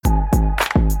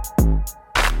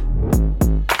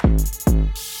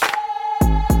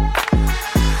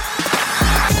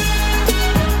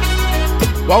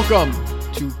Welcome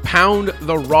to Pound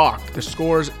the Rock, the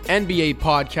Scores NBA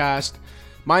podcast.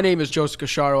 My name is Joseph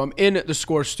Cacharo. I'm in the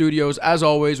Score studios, as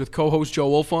always, with co-host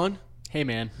Joe Wolfon. Hey,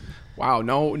 man. Wow,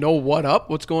 no, what up?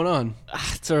 What's going on?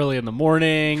 It's early in the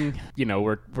morning. You know,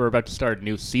 we're about to start a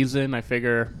new season. I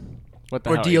figure, what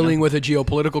the hell? We're dealing with a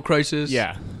geopolitical crisis.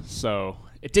 Yeah, so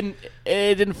it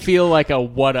didn't feel like a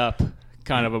what up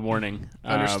kind of a morning.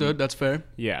 Understood. That's fair.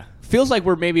 Yeah. Feels like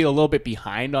we're maybe a little bit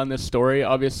behind on this story,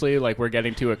 obviously. Like, we're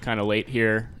getting to it kind of late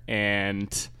here, and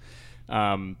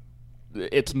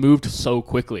it's moved so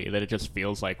quickly that it just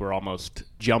feels like we're almost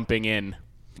jumping in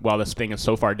while this thing is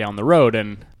so far down the road.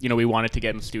 And, you know, we wanted to get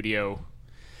in the studio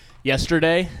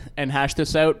yesterday and hash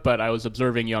this out, but I was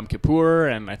observing Yom Kippur,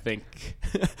 and I think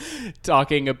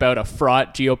talking about a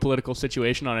fraught geopolitical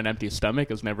situation on an empty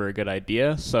stomach is never a good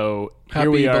idea. So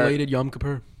here we are. Happy belated Yom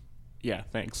Kippur. Yeah,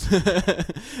 thanks.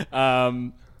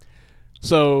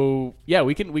 So yeah,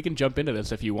 we can jump into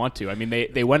this if you want to. I mean,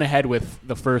 they went ahead with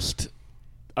the first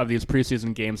of these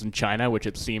preseason games in China, which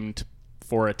it seemed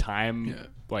for a time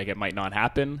like it might not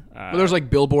happen. Well, there's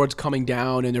like billboards coming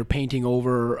down and they're painting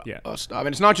over stuff. And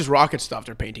it's not just Rocket stuff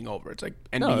they're painting over. It's like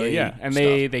NBA and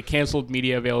stuff. They canceled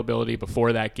media availability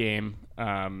before that game.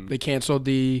 They canceled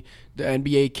the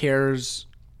NBA Cares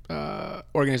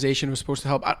organization was supposed to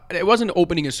help. It wasn't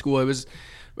opening a school. It was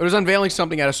unveiling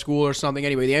something at a school or something.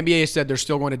 Anyway, the NBA said they're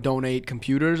still going to donate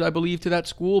computers, I believe, to that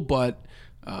school, but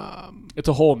it's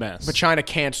a whole mess. But China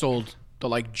canceled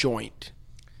the joint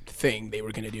thing they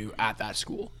were going to do at that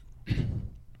school.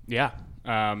 Yeah.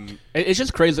 It's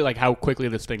just crazy how quickly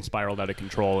this thing spiraled out of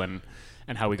control and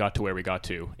how we got to where we got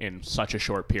to in such a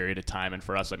short period of time. And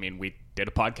for us, I mean, we did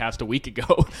a podcast a week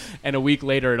ago, and a week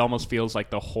later it almost feels like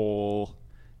the whole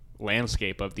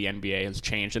landscape of the NBA has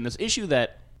changed. And this issue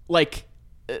that,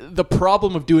 the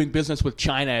problem of doing business with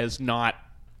China is not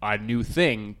a new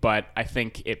thing, but I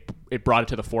think it brought it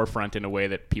to the forefront in a way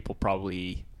that people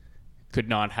probably could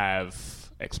not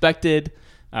have expected.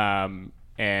 And,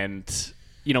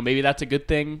 maybe that's a good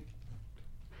thing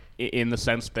in the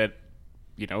sense that,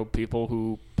 people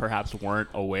who perhaps weren't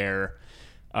aware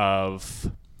of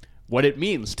what it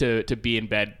means to be in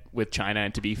bed with China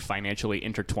and to be financially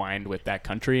intertwined with that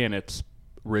country and its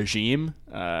regime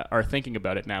are thinking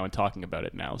about it now and talking about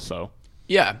it now. So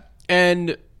yeah,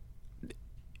 and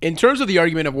in terms of the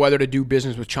argument of whether to do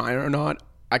business with China or not,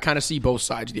 I kind of see both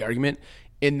sides of the argument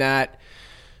in that,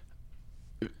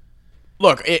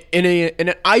 look, in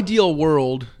an ideal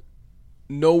world,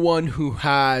 no one who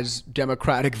has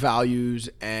democratic values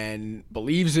and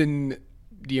believes in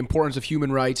the importance of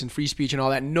human rights and free speech and all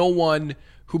that, no one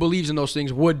who believes in those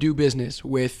things would do business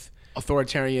with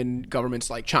authoritarian governments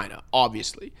like China,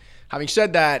 obviously. Having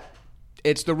said that,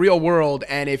 it's the real world,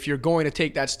 and if you're going to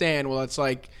take that stand, well, it's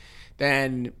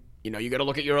then you got to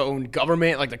look at your own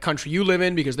government, like the country you live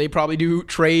in, because they probably do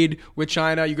trade with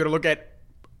China. You got to look at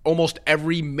almost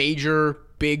every major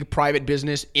big private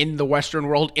business in the Western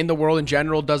world, in the world in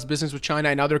general, does business with China,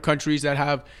 and other countries that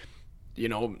have,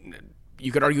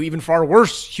 you could argue even far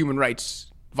worse human rights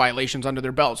violations under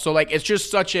their belt. So it's just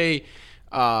such a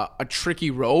tricky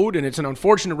road, and it's an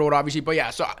unfortunate road, obviously. But yeah,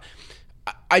 so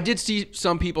I did see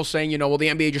some people saying, well, the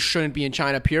NBA just shouldn't be in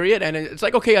China, period. And it's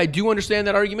okay, I do understand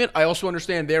that argument. I also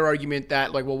understand their argument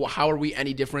that, well, how are we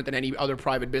any different than any other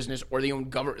private business or the own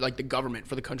the government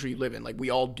for the country you live in? We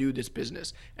all do this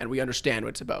business, and we understand what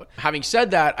it's about. Having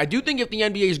said that, I do think if the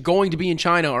NBA is going to be in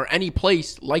China or any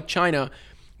place like China,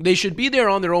 they should be there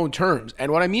on their own terms.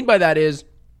 And what I mean by that is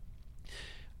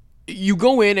you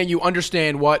go in and you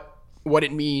understand what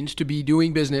it means to be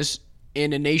doing business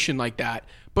in a nation like that.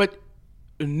 But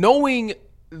knowing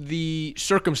the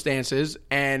circumstances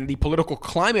and the political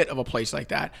climate of a place like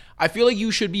that, I feel like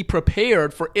you should be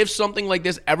prepared for if something like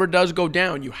this ever does go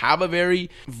down. You have a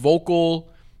very vocal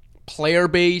player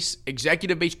base,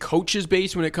 executive base, coaches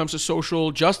base when it comes to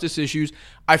social justice issues.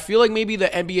 I feel like maybe the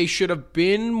NBA should have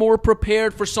been more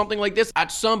prepared for something like this.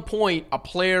 At some point, a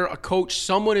player, a coach,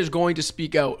 someone is going to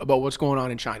speak out about what's going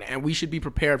on in China, and we should be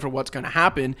prepared for what's going to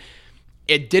happen.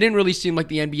 It didn't really seem like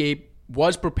the NBA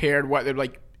was prepared, whether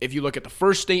if you look at the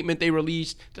first statement they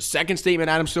released, the second statement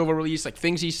Adam Silver released,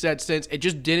 things he said since, it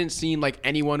just didn't seem like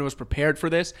anyone was prepared for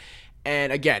this.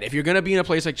 And again, if you're going to be in a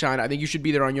place like China, I think you should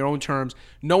be there on your own terms,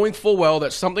 knowing full well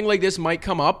that something like this might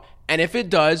come up. And if it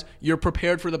does, you're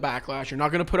prepared for the backlash. You're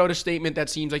not going to put out a statement that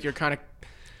seems like you're kind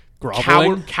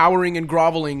of cowering and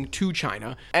groveling to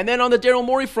China. And then on the Daryl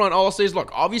Morey front, all I'll say is, look,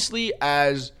 obviously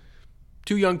as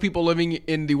two young people living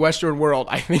in the Western world,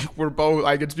 I think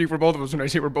I can speak for both of us when I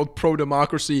say we're both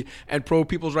pro-democracy and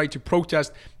pro-people's right to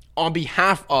protest on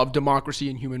behalf of democracy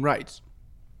and human rights.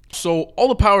 So all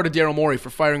the power to Daryl Morey for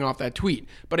firing off that tweet.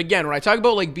 But again, when I talk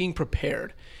about like being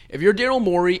prepared, if you're Daryl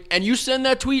Morey and you send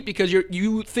that tweet because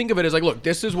you think of it as like, look,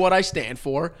 this is what I stand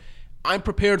for. I'm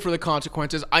prepared for the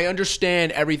consequences. I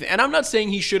understand everything. And I'm not saying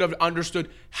he should have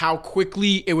understood how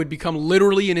quickly it would become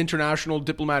literally an international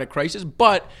diplomatic crisis,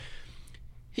 but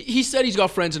he said he's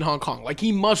got friends in Hong Kong. Like,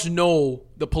 he must know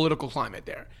the political climate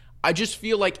there. I just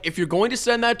feel like if you're going to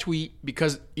send that tweet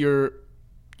because you're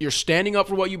standing up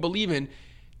for what you believe in,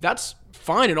 that's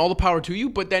fine and all the power to you.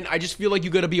 But then I just feel like you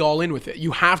got to be all in with it.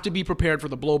 You have to be prepared for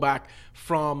the blowback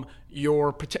from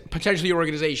your potentially your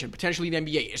organization, potentially the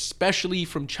NBA, especially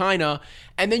from China.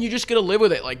 And then you just got to live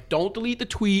with it. Like, don't delete the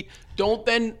tweet. Don't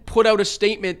then put out a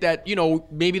statement that,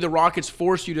 maybe the Rockets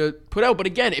forced you to put out. But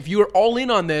again, if you are all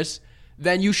in on this,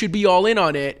 then you should be all in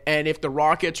on it. And if the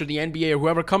Rockets or the NBA or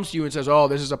whoever comes to you and says, oh,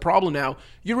 this is a problem now,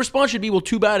 your response should be, well,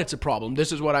 too bad it's a problem.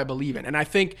 This is what I believe in. And I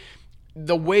think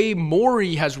the way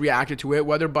Morey has reacted to it,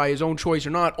 whether by his own choice or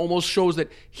not, almost shows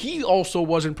that he also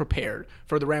wasn't prepared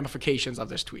for the ramifications of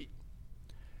this tweet.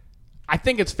 I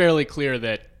think it's fairly clear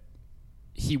that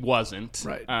he wasn't,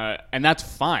 right? And that's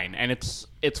fine. And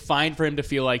it's fine for him to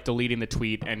feel like deleting the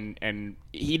tweet. And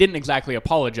he didn't exactly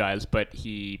apologize, but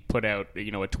he put out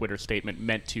a Twitter statement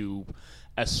meant to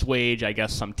assuage, I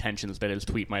guess, some tensions that his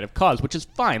tweet might have caused, which is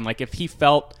fine. Like, if he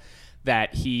felt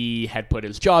that he had put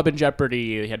his job in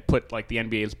jeopardy, he had put like the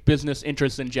NBA's business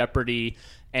interests in jeopardy,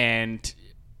 and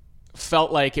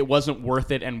felt like it wasn't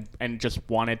worth it and just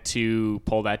wanted to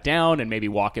pull that down and maybe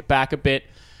walk it back a bit,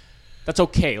 that's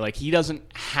okay. Like, he doesn't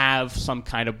have some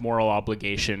kind of moral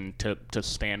obligation to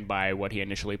stand by what he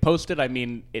initially posted. I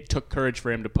mean, it took courage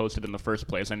for him to post it in the first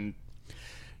place, and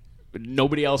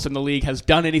nobody else in the league has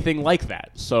done anything like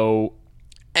that. So,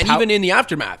 and even in the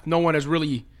aftermath, no one has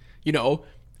really,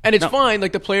 and it's fine,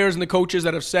 like the players and the coaches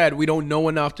that have said we don't know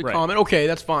enough to comment. Okay,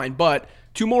 that's fine. But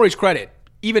to Morey's credit,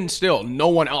 even still, no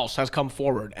one else has come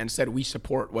forward and said we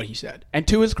support what he said. And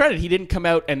to his credit, he didn't come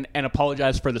out and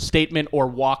apologize for the statement or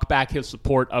walk back his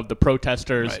support of the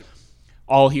protesters. Right.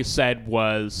 All he said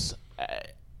was,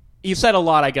 he said a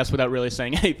lot, I guess, without really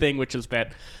saying anything, which is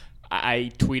that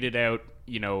I tweeted out,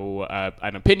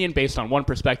 an opinion based on one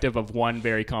perspective of one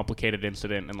very complicated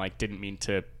incident and didn't mean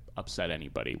to upset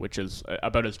anybody, which is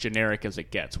about as generic as it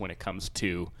gets when it comes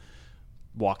to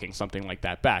walking something like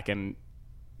that back. And,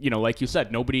 like you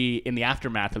said, nobody in the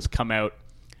aftermath has come out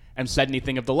and said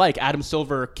anything of the like. Adam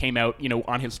Silver came out,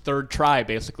 on his third try,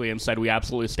 basically, and said we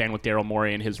absolutely stand with Daryl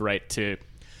Morey and his right to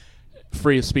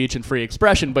free speech and free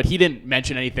expression, but he didn't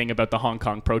mention anything about the Hong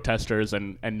Kong protesters,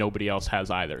 and nobody else has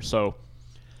either. So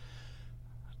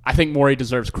I think Morey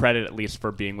deserves credit, at least,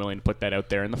 for being willing to put that out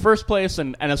there in the first place.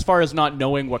 And as far as not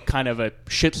knowing what kind of a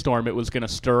shitstorm it was going to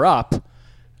stir up,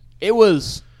 it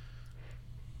was,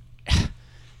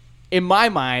 in my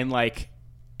mind,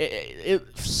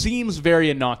 it seems very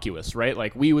innocuous, right?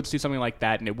 Like, we would see something like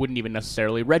that and it wouldn't even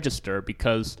necessarily register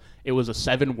because it was a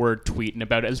 7-word tweet and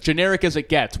about as generic as it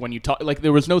gets when you talk. Like,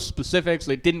 there was no specifics.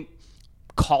 They didn't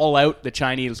call out the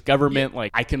Chinese government.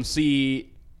 Like, I can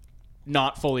see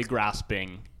not fully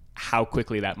grasping how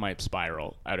quickly that might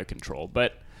spiral out of control.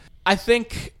 But I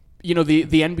think, the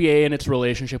NBA and its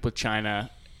relationship with China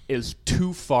is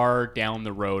too far down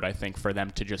the road, I think, for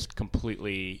them to just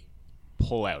completely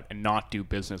pull out and not do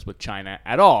business with China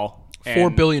at all.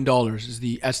 $4 billion is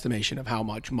the estimation of how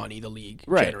much money the league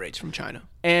generates from China.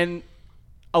 And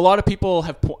a lot of people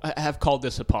have called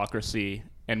this hypocrisy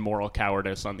and moral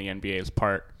cowardice on the NBA's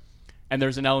part. And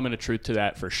there's an element of truth to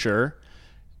that for sure.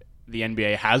 The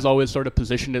NBA has always sort of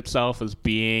positioned itself as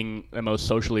being the most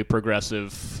socially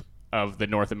progressive of the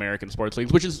North American sports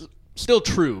leagues, which is still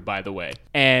true, by the way.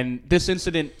 And this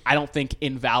incident, I don't think,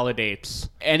 invalidates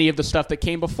any of the stuff that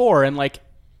came before. And,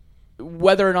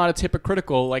 whether or not it's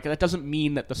hypocritical, that doesn't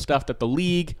mean that the stuff that the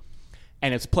league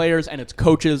and its players and its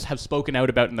coaches have spoken out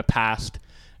about in the past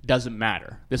doesn't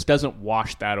matter. This doesn't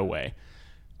wash that away.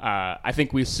 I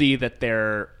think we see that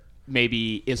there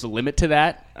maybe is a limit to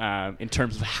that in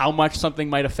terms of how much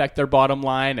something might affect their bottom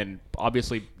line, and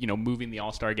obviously, moving the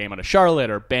All-Star game out of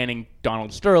Charlotte or banning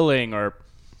Donald Sterling or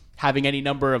having any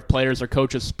number of players or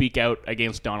coaches speak out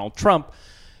against Donald Trump.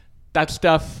 That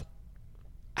stuff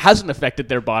hasn't affected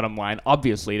their bottom line,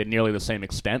 obviously, to nearly the same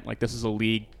extent. This is a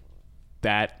league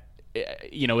that,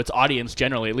 its audience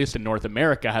generally, at least in North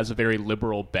America, has a very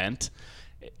liberal bent.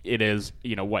 It is,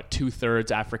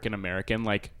 2/3 African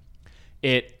American.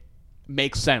 It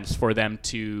makes sense for them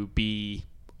to be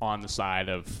on the side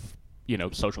of,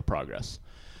 social progress.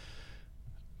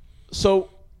 So,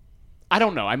 I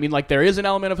don't know. I mean, there is an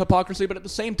element of hypocrisy, but at the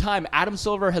same time, Adam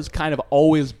Silver has kind of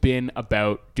always been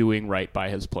about doing right by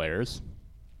his players.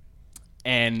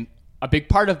 And a big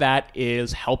part of that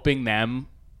is helping them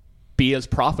be as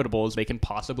profitable as they can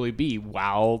possibly be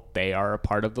while they are a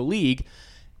part of the league.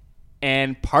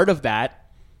 And part of that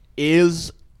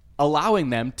is allowing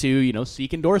them to,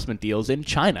 seek endorsement deals in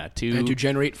China and to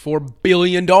generate $4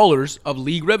 billion of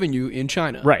league revenue in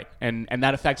China. Right. And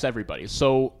that affects everybody.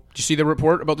 So did you see the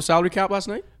report about the salary cap last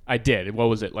night? I did. What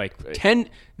was it, like 10 to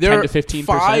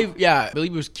 15%? Yeah, I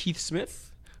believe it was Keith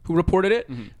Smith who reported it,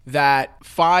 that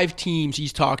 5 teams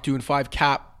he's talked to and 5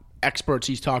 cap experts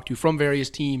he's talked to from various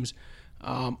teams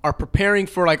are preparing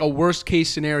for like a worst case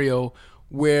scenario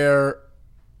where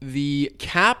the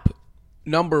cap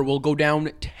number will go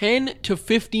down 10 to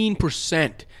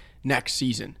 15% next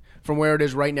season from where it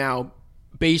is right now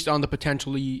based on the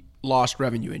potentially lost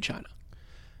revenue in China.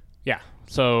 Yeah.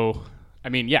 So,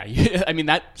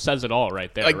 that says it all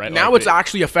right there, right? Now it's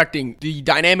actually affecting the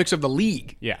dynamics of the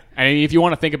league. Yeah. And if you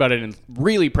want to think about it in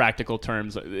really practical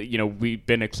terms, we've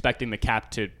been expecting the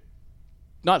cap to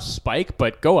not spike,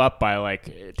 but go up by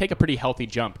take a pretty healthy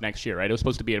jump next year, right? It was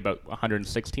supposed to be at about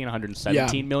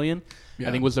 117 million, I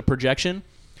think was the projection.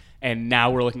 And now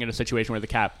we're looking at a situation where the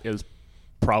cap is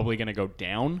probably going to go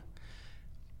down.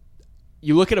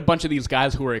 You look at a bunch of these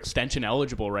guys who are extension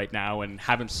eligible right now and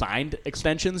haven't signed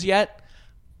extensions yet.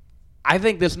 I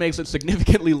think this makes it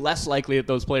significantly less likely that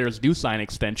those players do sign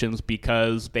extensions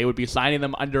because they would be signing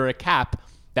them under a cap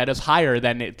that is higher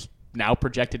than it's now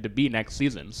projected to be next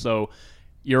season. So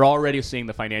you're already seeing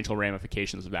the financial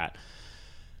ramifications of that.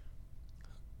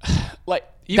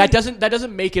 That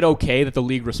doesn't make it okay that the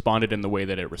league responded in the way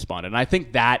that it responded. And I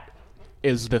think that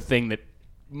is the thing that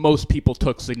most people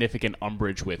took significant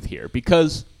umbrage with here,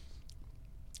 because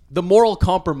the moral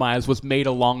compromise was made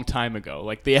a long time ago.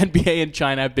 Like, the NBA and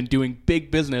China have been doing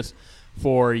big business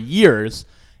for years,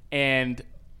 and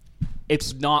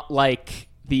it's not like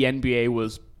the NBA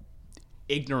was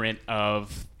ignorant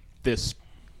of this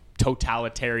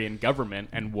totalitarian government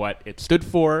and what it stood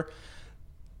for.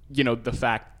 The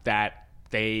fact that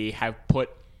they have put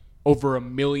over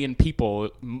 1 million people,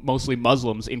 mostly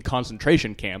Muslims, in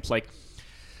concentration camps. Like,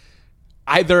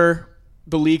 either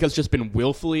the league has just been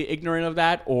willfully ignorant of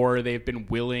that, or they've been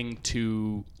willing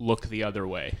to look the other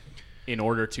way in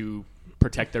order to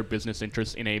protect their business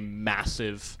interests in a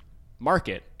massive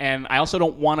market. And I also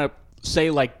don't want to say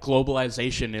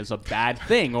globalization is a bad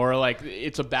thing, or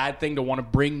it's a bad thing to want to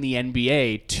bring the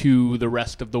NBA to the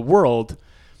rest of the world.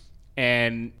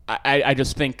 And I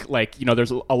just think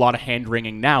there's a lot of hand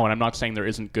wringing now, and I'm not saying there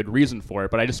isn't good reason for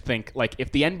it, but I just think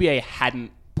if the NBA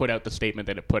hadn't put out the statement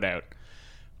that it put out,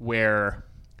 where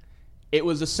it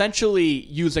was essentially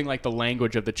using the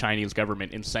language of the Chinese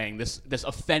government in saying this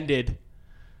offended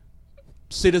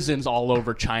citizens all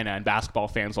over China and basketball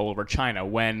fans all over China,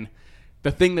 when the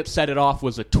thing that set it off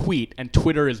was a tweet, and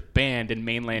Twitter is banned in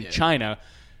mainland China.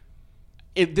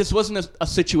 This wasn't a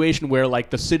situation where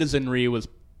the citizenry was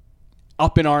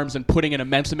up in arms and putting an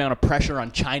immense amount of pressure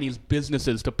on Chinese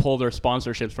businesses to pull their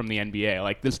sponsorships from the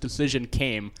NBA. This decision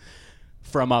came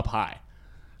from up high.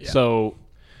 Yeah. So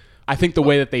I think the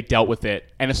way that they dealt with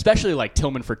it, and especially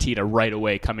Tillman Fertitta right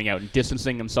away coming out and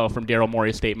distancing himself from Daryl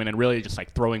Morey's statement and really just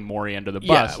throwing Morey under the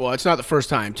bus. Yeah, well, it's not the first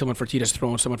time Tillman Fertitta's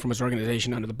thrown someone from his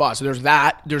organization under the bus. So there's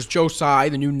that. There's Joe Tsai,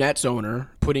 the new Nets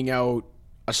owner, putting out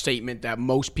a statement that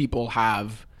most people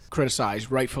have criticized,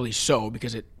 rightfully so,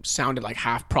 because it sounded like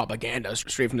half propaganda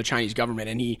straight from the Chinese government,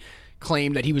 and he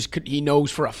claimed that he knows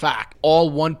for a fact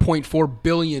all 1.4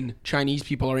 billion Chinese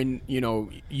people are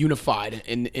unified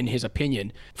in his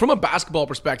opinion. From a basketball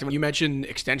perspective, you mentioned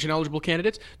extension eligible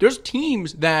candidates. There's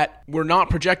teams that were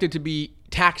not projected to be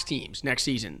tax teams next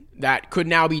season that could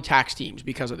now be tax teams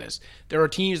because of this. There are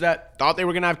teams that thought they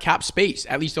were going to have cap space,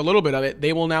 at least a little bit of it.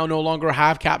 They will now no longer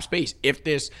have cap space if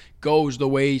this goes the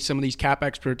way some of these cap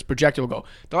experts project it will go.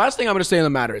 The last thing I'm going to say on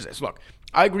the matter is this. Look,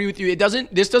 I agree with you.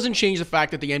 This doesn't change the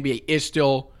fact that the NBA is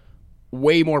still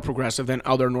way more progressive than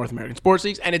other North American sports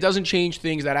leagues, and it doesn't change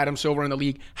things that Adam Silver and the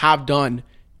league have done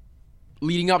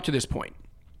leading up to this point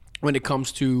when it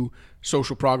comes to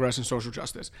social progress and social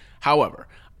justice. However,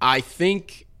 I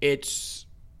think it's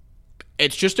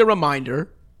just a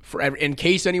reminder in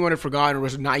case anyone had forgotten or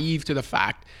was naive to the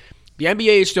fact, the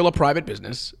NBA is still a private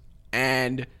business,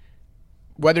 and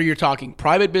whether you're talking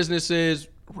private businesses,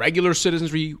 regular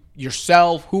citizenry,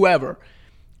 yourself, whoever,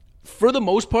 for the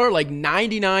most part,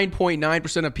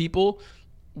 99.9% of people,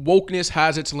 wokeness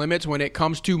has its limits when it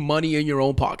comes to money in your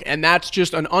own pocket. And that's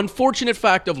just an unfortunate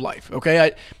fact of life,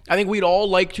 okay? I think we'd all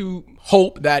like to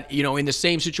hope that, in the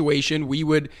same situation, we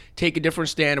would take a different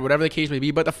stand or whatever the case may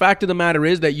be. But the fact of the matter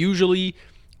is that usually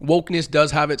wokeness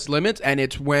does have its limits, and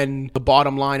it's when the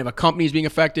bottom line of a company is being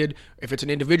affected. If it's an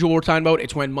individual we're talking about,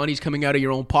 it's when money's coming out of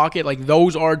your own pocket. Like,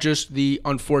 those are just the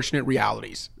unfortunate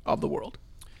realities of the world.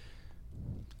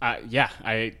 I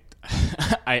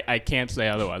can't say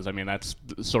otherwise. I mean, that's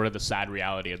sort of the sad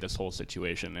reality of this whole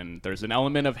situation, and there's an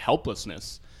element of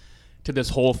helplessness to this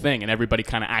whole thing, and everybody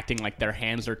kind of acting like their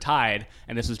hands are tied,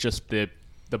 and this is just the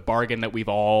bargain that we've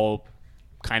all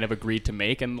kind of agreed to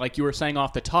make. And like you were saying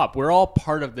off the top, we're all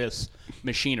part of this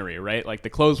machinery, right? Like the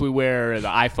clothes we wear, the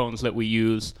iPhones that we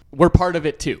use, we're part of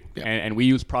it too. Yeah. And we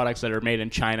use products that are made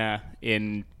in China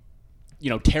in,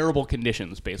 terrible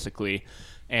conditions, basically.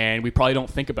 And we probably don't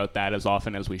think about that as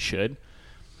often as we should.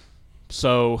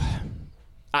 So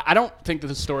I don't think that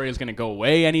the story is going to go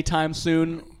away anytime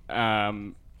soon.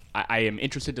 I am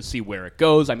interested to see where it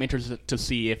goes. I'm interested to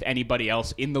see if anybody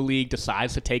else in the league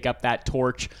decides to take up that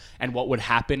torch and what would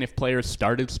happen if players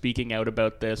started speaking out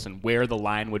about this and where the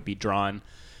line would be drawn.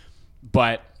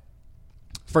 But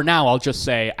for now, I'll just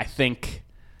say I think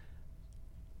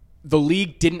the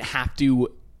league didn't have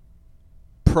to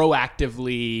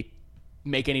proactively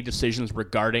make any decisions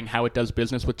regarding how it does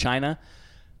business with China.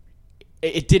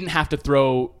 It didn't have to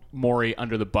throw Maury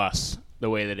under the bus the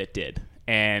way that it did.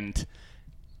 And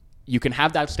you can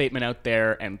have that statement out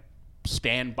there and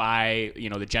stand by,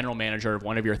 the general manager of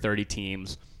one of your 30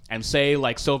 teams and say,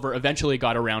 like Silver eventually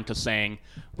got around to saying,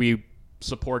 we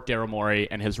support Daryl Morey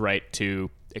and his right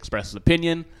to express his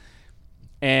opinion,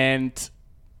 and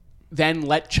then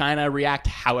let China react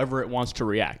however it wants to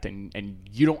react. And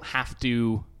you don't have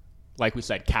to, like we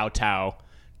said, kowtow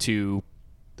to,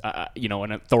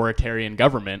 an authoritarian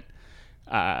government.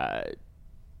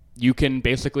 You can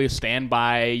basically stand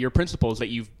by your principles that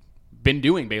you've been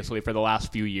doing basically for the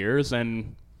last few years,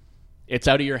 and it's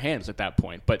out of your hands at that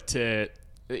point. But to,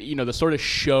 the sort of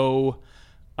show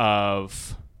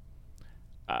of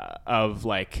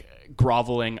like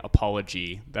groveling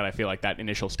apology that I feel like that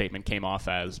initial statement came off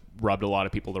as rubbed a lot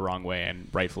of people the wrong way, and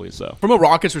rightfully so. From a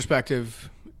Rockets perspective,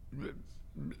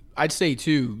 I'd say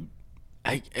too,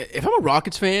 if I'm a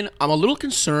Rockets fan, I'm a little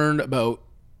concerned about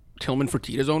Tillman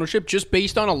Fertitta's ownership, just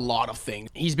based on a lot of things.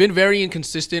 He's been very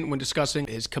inconsistent when discussing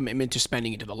his commitment to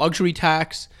spending into the luxury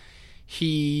tax.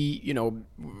 He,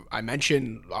 we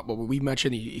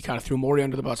mentioned, he kind of threw Morey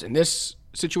under the bus in this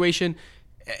situation.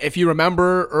 If you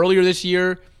remember earlier this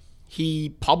year, he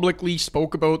publicly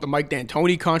spoke about the Mike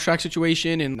D'Antoni contract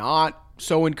situation in not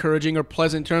so encouraging or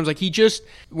pleasant terms. Like,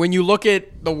 when you look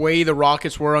at the way the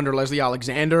Rockets were under Leslie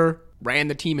Alexander, ran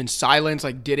the team in silence,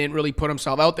 like didn't really put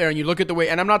himself out there. And you look at the way,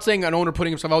 and I'm not saying an owner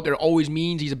putting himself out there always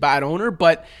means he's a bad owner,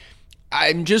 but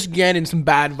I'm just getting some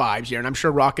bad vibes here, and I'm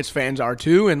sure Rockets fans are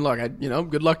too. And look,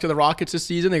 good luck to the Rockets this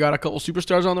season. They got a couple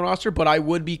superstars on the roster, but I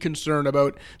would be concerned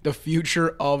about the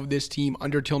future of this team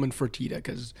under Tillman Fertitta,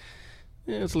 because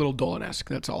it's a little Dolan-esque.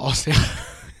 That's all I'll say.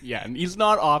 Yeah, and he's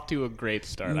not off to a great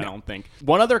start, no. I don't think.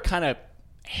 One other kind of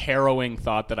harrowing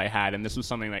thought that I had, and this was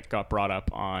something that got brought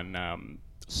up on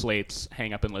Slate's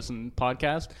Hang Up and Listen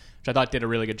podcast, which I thought did a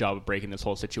really good job of breaking this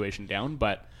whole situation down.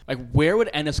 But where would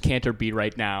Enes Kanter be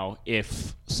right now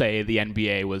if, say, the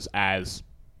NBA was as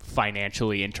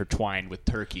financially intertwined with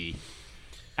Turkey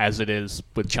as it is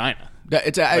with China?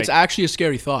 It's actually a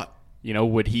scary thought.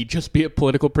 Would he just be a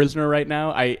political prisoner right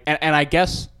now? I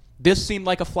guess this seemed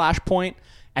like a flashpoint,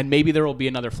 and maybe there will be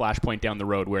another flashpoint down the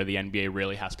road where the NBA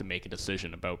really has to make a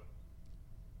decision about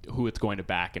who it's going to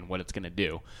back and what it's going to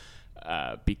do.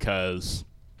 Because,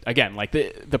 again,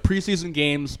 the preseason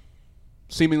games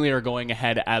seemingly are going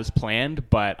ahead as planned,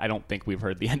 but I don't think we've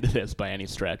heard the end of this by any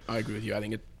stretch. I agree with you. I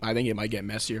think it might get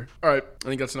messier. All right, I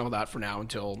think that's enough of that for now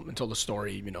until the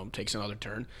story takes another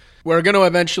turn. We're going to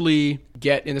eventually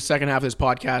get in the second half of this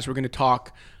podcast. We're going to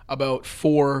talk about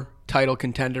 4 title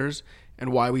contenders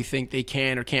and why we think they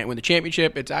can or can't win the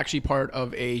championship. It's actually part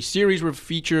of a series of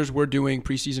features we're doing,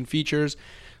 preseason features,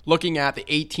 looking at the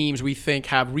 8 teams we think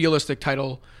have realistic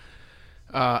title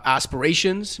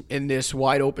aspirations in this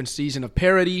wide open season of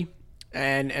parity.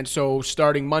 And so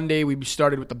starting Monday, we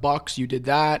started with the Bucks. You did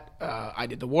that. I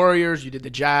did the Warriors. You did the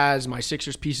Jazz. My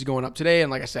Sixers piece is going up today.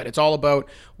 And like I said, it's all about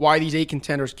why these 8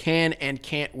 contenders can and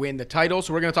can't win the title.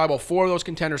 So we're going to talk about 4 of those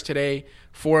contenders today,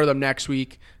 4 of them next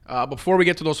week. Before we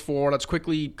get to those 4, let's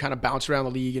quickly kind of bounce around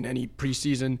the league and any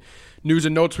preseason news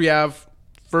and notes we have.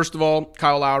 First of all,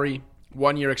 Kyle Lowry,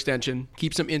 1-year extension,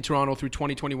 keeps him in Toronto through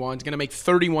 2021. He's going to make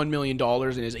 $31 million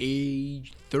in his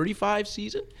age 35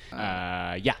 season.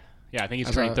 Yeah, I think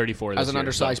he's turning 34 this year. As an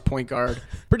undersized point guard.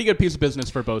 Pretty good piece of business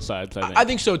for both sides, I think. I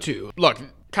think so, too. Look,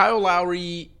 Kyle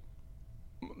Lowry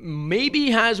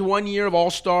maybe has 1 year of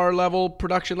all-star level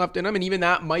production left in him, and even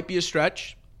that might be a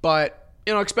stretch. But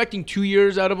expecting 2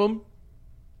 years out of him,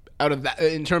 out of that,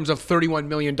 in terms of $31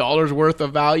 million worth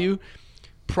of value,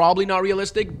 probably not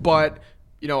realistic. But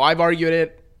I've argued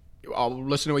it. I'll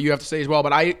listen to what you have to say as well.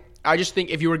 But I just think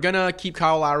if you were gonna keep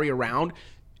Kyle Lowry around,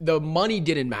 the money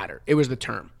didn't matter. It was the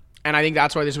term. And I think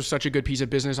that's why this was such a good piece of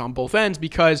business on both ends,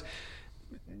 because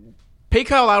pay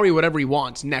Kyle Lowry whatever he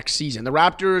wants next season. The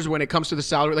Raptors, when it comes to the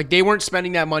salary, like, they weren't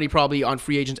spending that money probably on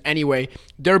free agents anyway.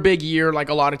 Their big year, like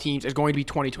a lot of teams, is going to be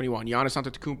 2021. Giannis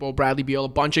Antetokounmpo, Bradley Beal, a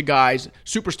bunch of guys,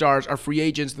 superstars, are free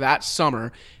agents that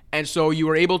summer. And so you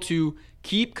were able to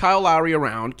keep Kyle Lowry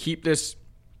around, keep this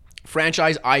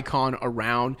franchise icon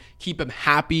around, keep him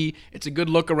happy. It's a good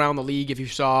look around the league. If you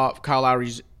saw Kyle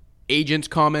Lowry's agent's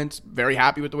comments, very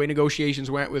happy with the way negotiations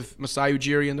went with Masai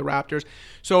Ujiri and the Raptors.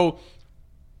 So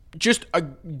just a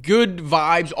good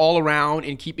vibes all around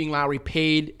in keeping Lowry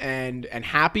paid and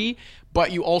happy,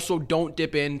 but you also don't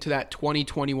dip into that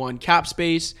 2021 cap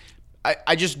space.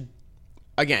 I just,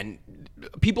 again,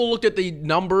 people looked at the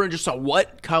number and just saw,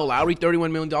 what? Kyle Lowry,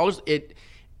 $31 million?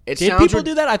 Did people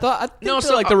do that? I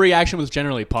think the reaction was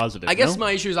generally positive. I guess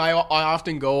my issue is I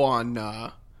often go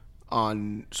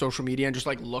on social media and just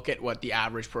like look at what the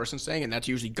average person's saying, and that's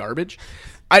usually garbage.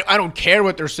 I don't care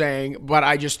what they're saying, but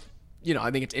I just,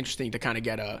 I think it's interesting to kind of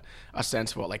get a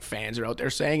sense of what like fans are out there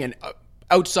saying. And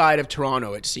outside of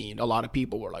Toronto, it seemed a lot of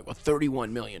people were like, well,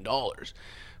 $31 million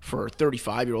for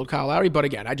 35-year-old Kyle Lowry. But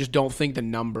again, I just don't think the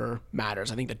number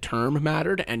matters. I think the term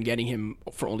mattered, and getting him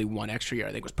for only one extra year,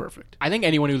 I think, was perfect. I think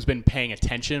anyone who's been paying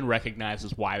attention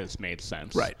recognizes why this made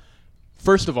sense. Right.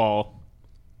 First of all,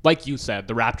 like you said,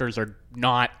 the Raptors are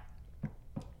not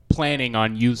planning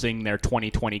on using their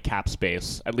 2020 cap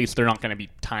space. At least they're not going to be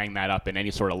tying that up in any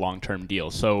sort of long-term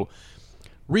deal. So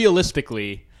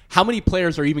realistically, how many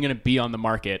players are even going to be on the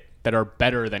market that are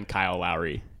better than Kyle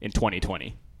Lowry in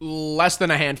 2020? Less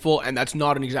than a handful, and that's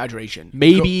not an exaggeration.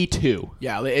 Maybe two.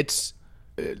 Yeah, it's...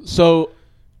 So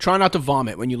try not to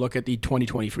vomit when you look at the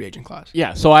 2020 free agent class.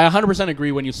 Yeah, so I 100%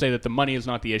 agree when you say that the money is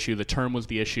not the issue, the term was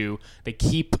the issue. They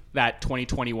keep that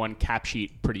 2021 cap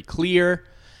sheet pretty clear.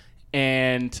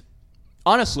 And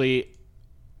honestly,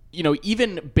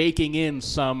 even baking in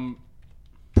some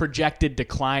projected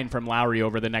decline from Lowry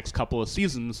over the next couple of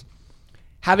seasons,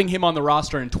 having him on the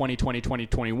roster in 2020,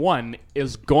 2021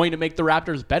 is going to make the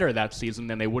Raptors better that season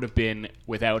than they would have been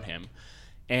without him.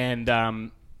 And,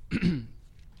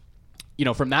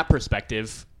 from that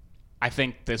perspective, I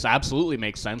think this absolutely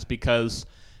makes sense because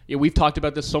we've talked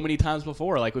about this so many times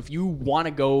before. Like, if you want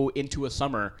to go into a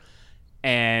summer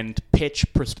and pitch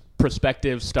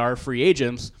prospective star free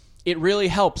agents, it really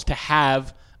helps to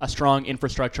have a strong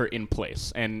infrastructure in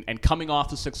place. And coming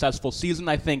off a successful season,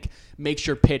 I think, makes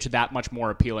your pitch that much more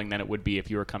appealing than it would be if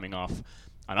you were coming off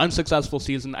an unsuccessful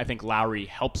season. I think Lowry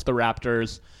helps the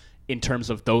Raptors in terms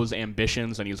of those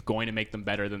ambitions, and he's going to make them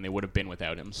better than they would have been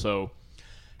without him. So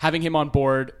having him on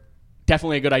board,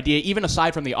 definitely a good idea, even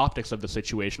aside from the optics of the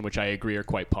situation, which I agree are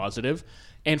quite positive.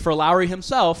 And for Lowry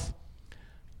himself,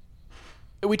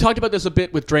 we talked about this a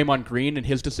bit with Draymond Green and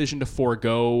his decision to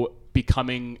forego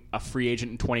becoming a free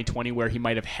agent in 2020, where he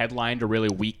might have headlined a really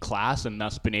weak class and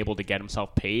thus been able to get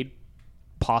himself paid,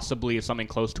 possibly something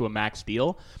close to a max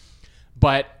deal.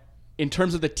 But in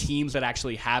terms of the teams that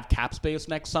actually have cap space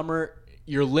next summer,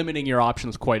 you're limiting your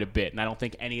options quite a bit. And I don't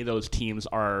think any of those teams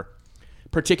are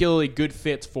particularly good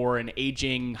fits for an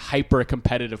aging,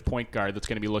 hyper-competitive point guard that's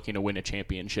going to be looking to win a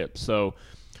championship. So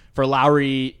for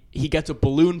Lowry, he gets a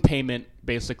balloon payment,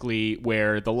 basically,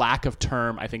 where the lack of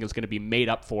term, I think, is going to be made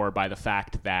up for by the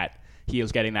fact that he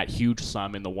is getting that huge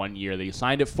sum in the 1 year that he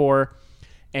signed it for,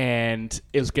 and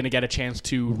is going to get a chance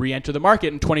to re-enter the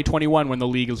market in 2021 when the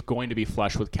league is going to be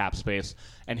flush with cap space,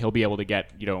 and he'll be able to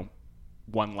get,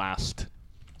 one last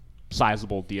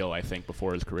sizable deal, I think,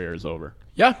 before his career is over.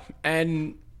 Yeah,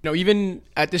 and even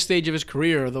at this stage of his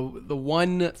career, the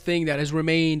one thing that has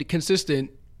remained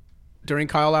consistent during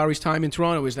Kyle Lowry's time in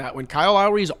Toronto is that when Kyle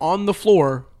Lowry's on the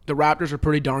floor, the Raptors are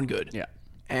pretty darn good. Yeah.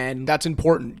 And that's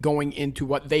important going into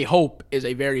what they hope is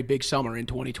a very big summer in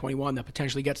 2021 that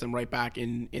potentially gets them right back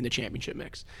in the championship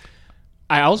mix.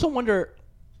 I also wonder,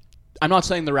 I'm not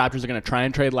saying the Raptors are going to try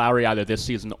and trade Lowry either this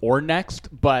season or next,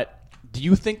 but do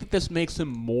you think that this makes him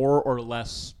more or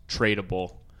less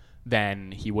tradable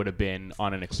than he would have been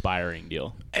on an expiring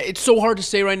deal? It's so hard to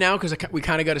say right now because we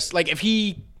kind of got to, like, if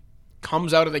he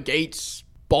comes out of the gates,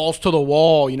 balls to the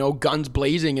wall, guns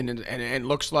blazing, and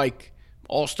looks like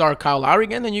all-star Kyle Lowry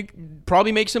again, then you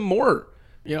probably makes him more,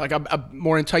 like a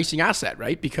more enticing asset,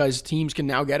 right? Because teams can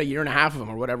now get a year and a half of him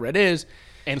or whatever it is.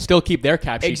 And still keep their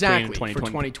cap sheet exactly clean in for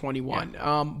 2021.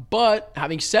 Yeah. But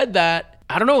having said that,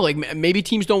 I don't know, like maybe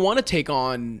teams don't want to take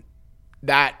on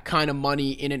that kind of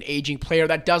money in an aging player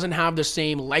that doesn't have the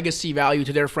same legacy value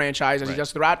to their franchise as he does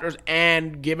to the Raptors.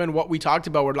 And given what we talked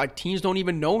about, where like teams don't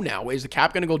even know now, is the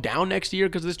cap going to go down next year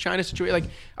because of this China situation?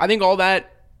 Like, I think all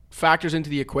that factors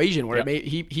into the equation where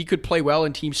he could play well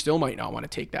and teams still might not want to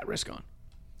take that risk on.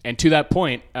 And to that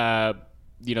point,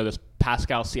 this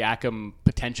Pascal Siakam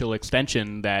potential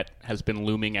extension that has been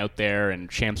looming out there,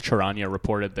 and Shams Charania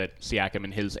reported that Siakam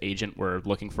and his agent were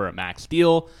looking for a max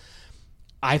deal.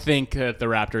 I think that the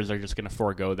Raptors are just going to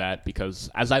forego that because,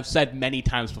 as I've said many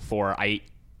times before, I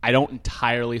don't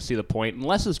entirely see the point,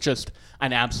 unless it's just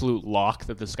an absolute lock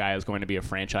that this guy is going to be a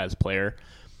franchise player.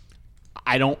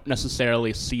 I don't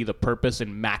necessarily see the purpose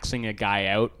in maxing a guy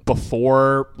out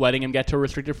before letting him get to a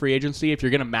restricted free agency. If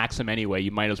you're going to max him anyway,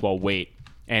 you might as well wait.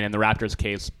 And in the Raptors'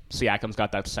 case, Siakam's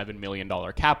got that $7 million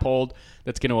cap hold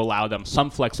that's going to allow them some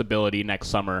flexibility next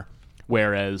summer,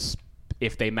 whereas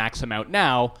if they max him out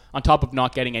now, on top of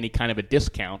not getting any kind of a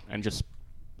discount and just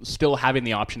still having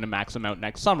the option to max him out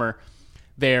next summer,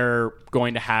 they're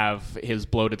going to have his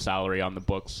bloated salary on the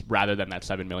books rather than that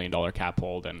 $7 million cap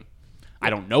hold. And I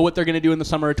don't know what they're going to do in the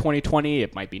summer of 2020.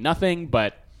 It might be nothing,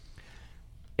 but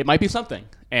it might be something.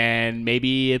 And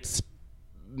maybe it's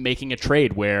making a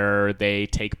trade where they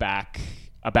take back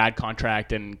a bad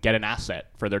contract and get an asset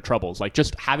for their troubles. Like,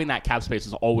 just having that cap space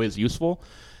is always useful.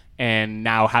 And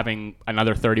now having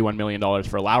another $31 million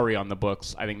for Lowry on the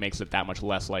books, I think makes it that much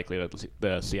less likely that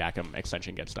the Siakam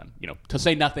extension gets done. To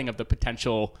say nothing of the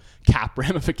potential cap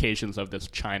ramifications of this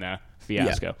China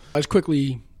fiasco. Yeah. Let's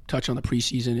quickly touch on the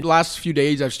preseason. The last few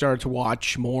days, I've started to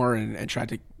watch more and try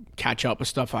to catch up with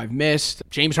stuff I've missed.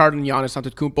 James Harden and Giannis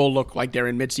Antetokounmpo look like they're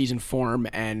in midseason form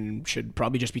and should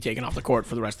probably just be taken off the court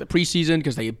for the rest of the preseason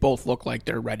because they both look like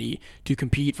they're ready to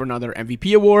compete for another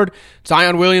MVP award.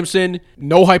 Zion Williamson,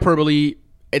 no hyperbole.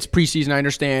 It's preseason, I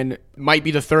understand. Might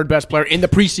be the third best player in the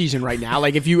preseason right now.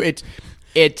 Like, if you, it's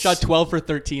shot 12 for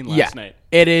 13 last night.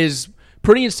 It is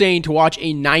pretty insane to watch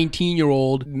a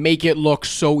 19-year-old make it look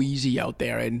so easy out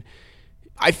there. And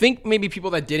I think maybe people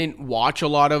that didn't watch a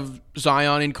lot of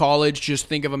Zion in college just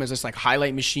think of him as this like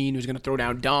highlight machine who's going to throw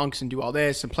down dunks and do all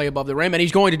this and play above the rim. And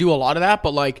he's going to do a lot of that.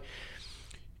 But like,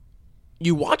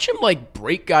 you watch him like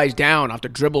break guys down off the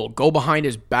dribble, go behind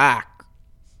his back.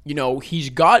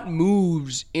 He's got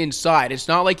moves inside. It's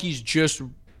not like he's just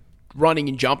running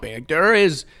and jumping. Like, there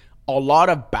is a lot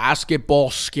of basketball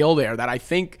skill there that I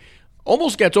think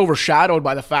almost gets overshadowed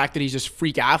by the fact that he's this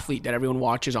freak athlete that everyone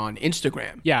watches on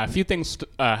Instagram. Yeah, a few things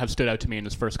have stood out to me in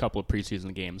his first couple of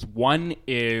preseason games. One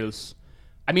is,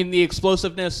 the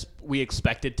explosiveness we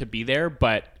expected to be there,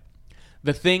 but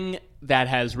the thing that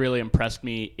has really impressed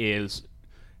me is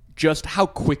just how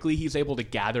quickly he's able to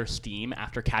gather steam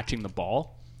after catching the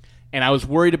ball. And I was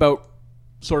worried about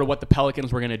sort of what the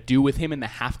Pelicans were going to do with him in the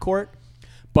half court,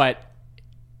 but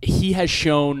he has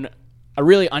shown a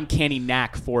really uncanny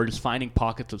knack for just finding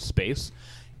pockets of space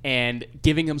and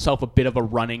giving himself a bit of a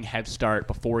running head start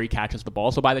before he catches the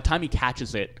ball. So by the time he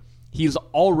catches it, he's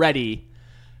already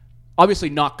obviously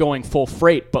not going full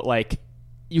freight, but like,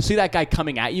 you see that guy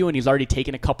coming at you and he's already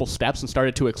taken a couple steps and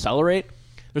started to accelerate.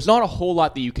 There's not a whole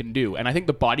lot that you can do. And I think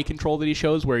the body control that he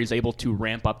shows where he's able to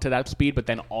ramp up to that speed, but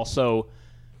then also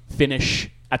finish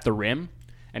at the rim.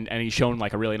 And he's shown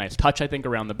like a really nice touch, I think,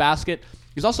 around the basket.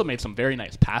 He's also made some very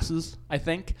nice passes, I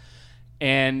think.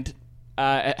 And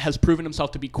has proven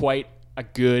himself to be quite a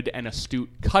good and astute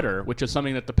cutter, which is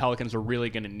something that the Pelicans are really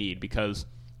going to need because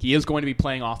he is going to be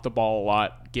playing off the ball a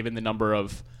lot, given the number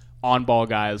of on-ball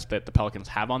guys that the Pelicans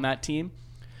have on that team.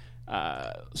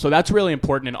 So that's really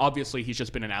important. And obviously, he's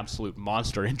just been an absolute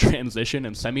monster in transition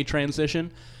and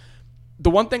semi-transition. The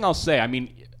one thing I'll say,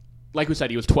 like we said,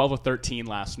 he was 12 of 13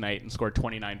 last night and scored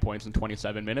 29 points in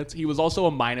 27 minutes. He was also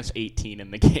a minus 18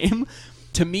 in the game.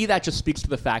 To me, that just speaks to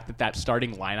the fact that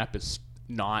starting lineup is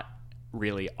not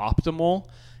really optimal.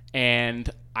 And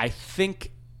I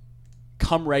think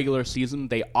come regular season,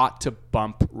 they ought to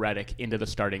bump Redick into the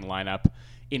starting lineup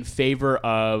in favor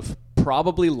of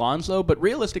probably Lonzo. But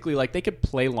realistically, like, they could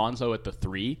play Lonzo at the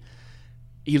 3.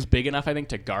 He's big enough, I think,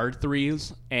 to guard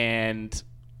threes. And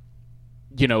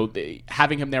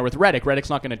having him there with Redick's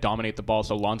not going to dominate the ball,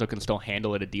 so Lonzo can still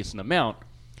handle it a decent amount.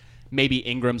 Maybe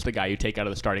Ingram's the guy you take out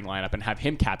of the starting lineup and have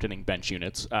him captaining bench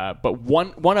units. But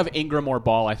one of Ingram or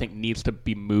Ball, I think, needs to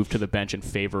be moved to the bench in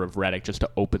favor of Redick just to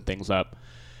open things up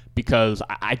because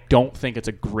I don't think it's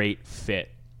a great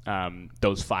fit,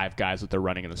 those 5 guys that they're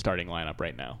running in the starting lineup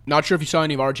right now. Not sure if you saw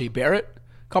any of RJ Barrett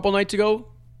a couple nights ago.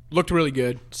 Looked really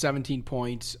good. 17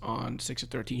 points on 6 of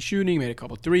 13 shooting, made a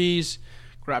couple threes.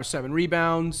 grabbed 7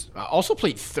 rebounds. Also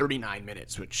played 39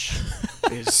 minutes, which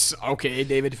is okay,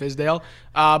 David Fizdale.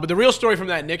 But the real story from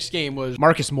that Knicks game was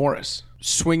Marcus Morris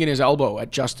swinging his elbow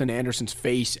at Justin Anderson's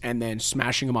face and then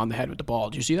smashing him on the head with the ball.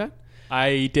 Did you see that?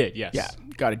 I did, yes. Yeah,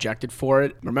 got ejected for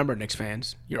it. Remember, Knicks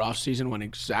fans, your offseason went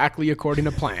exactly according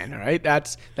to plan, all right?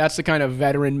 That's the kind of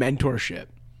veteran mentorship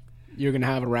you're going to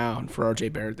have around for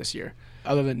RJ Barrett this year.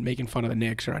 Other than making fun of the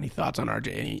Knicks, or any thoughts on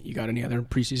RJ? You got any other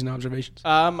preseason observations?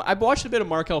 I've watched a bit of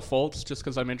Markelle Fultz just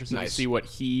because I'm interested to see what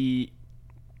he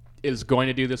is going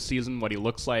to do this season, what he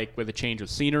looks like with a change of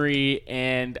scenery,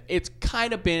 and it's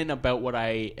kind of been about what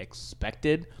I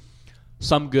expected.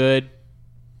 Some good,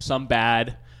 some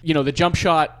bad. You know, the jump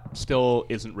shot still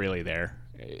isn't really there.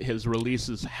 His release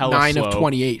is hella 9 slow. of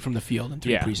 28 from the field in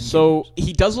 3 preseason so games.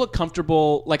 He does look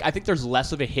comfortable. Like, I think there's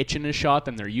less of a hitch in his shot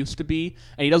than there used to be,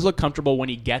 and he does look comfortable when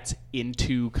he gets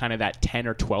into kind of that 10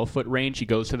 or 12-foot range. He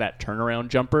goes to that turnaround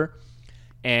jumper,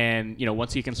 and, you know,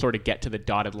 once he can sort of get to the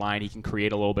dotted line, he can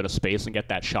create a little bit of space and get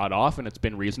that shot off, and it's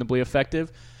been reasonably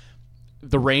effective.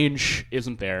 The range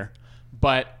isn't there,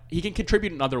 but he can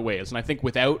contribute in other ways, and I think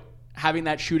without having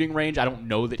that shooting range, I don't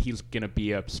know that he's going to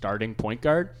be a starting point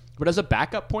guard. But as a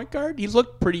backup point guard, he's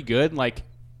looked pretty good. Like,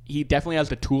 he definitely has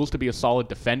the tools to be a solid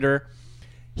defender.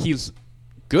 He's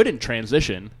good in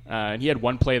transition. And he had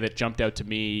one play that jumped out to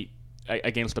me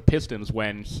against the Pistons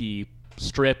when he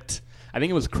stripped, I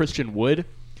think it was Christian Wood,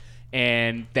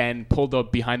 and then pulled the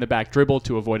behind-the-back dribble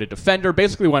to avoid a defender.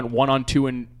 Basically went 1-on-2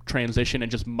 in transition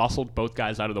and just muscled both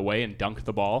guys out of the way and dunked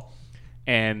the ball.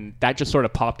 And that just sort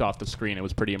of popped off the screen. It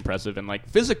was pretty impressive. And, like,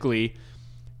 physically,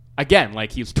 again,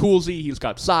 like, he's toolsy. He's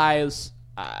got size.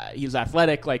 He's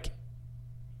athletic. Like,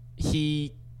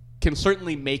 he can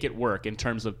certainly make it work in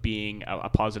terms of being a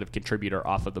positive contributor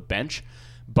off of the bench.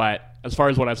 But as far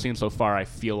as what I've seen so far, I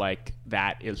feel like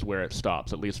that is where it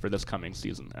stops, at least for this coming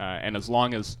season. And as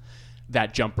long as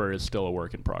that jumper is still a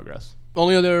work in progress.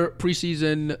 Only other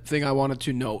preseason thing I wanted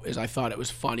to note is I thought it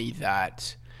was funny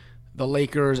that the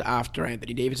Lakers, after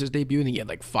Anthony Davis's debut, and he had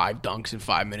like 5 dunks in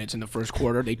 5 minutes in the first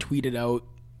quarter, they tweeted out,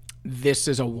 "This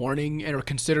is a warning," or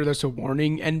 "Consider this a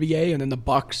warning, NBA." And then the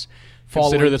Bucks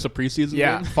Consider this a preseason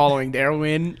win? Following their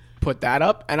win, put that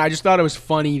up. And I just thought it was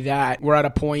funny that we're at a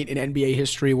point in NBA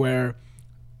history where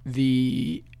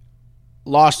the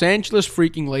Los Angeles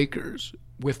freaking Lakers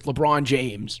with LeBron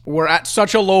James were at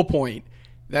such a low point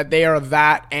that they are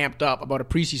that amped up about a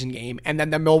preseason game. And then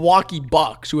the Milwaukee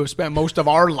Bucks, who have spent most of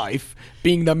our life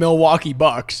being the Milwaukee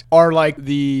Bucks, are like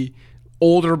the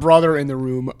older brother in the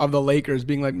room of the Lakers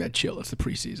being like, man, chill, it's the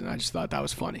preseason. I just thought that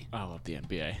was funny. I love the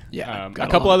NBA. Yeah. A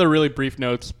couple other really brief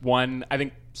notes. One, I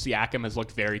think Siakam has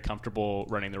looked very comfortable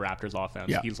running the Raptors offense.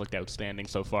 Yeah. He's looked outstanding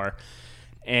so far.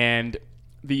 And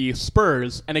the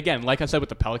Spurs, and again, like I said with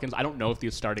the Pelicans, I don't know if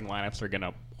these starting lineups are going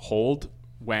to hold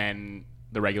when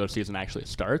the regular season actually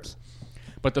starts.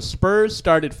 But the Spurs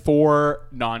started 4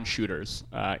 non-shooters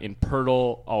in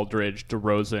Poeltl, Aldridge,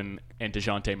 DeRozan, and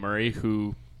DeJounte Murray,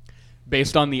 who,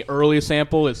 based on the early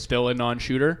sample, is still a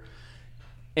non-shooter.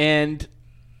 And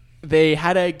they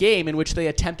had a game in which they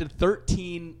attempted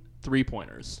 13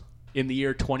 three-pointers in the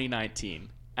year 2019.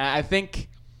 I think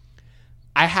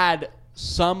I had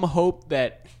some hope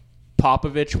that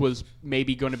Popovich was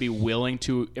maybe going to be willing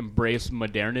to embrace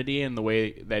modernity in the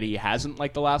way that he hasn't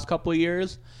like the last couple of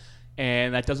years,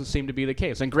 and that doesn't seem to be the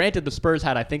case. And granted, the Spurs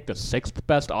had, I think, the 6th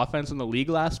best offense in the league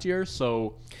last year,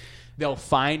 so they'll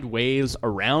find ways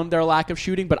around their lack of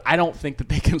shooting, but I don't think that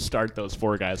they can start those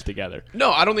 4 guys together.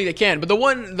 No, I don't think they can. But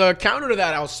the counter to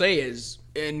that I'll say is,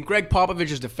 in Greg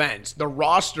Popovich's defense, the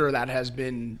roster that has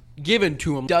been given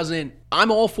to him doesn't. I'm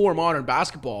all for modern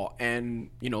basketball and,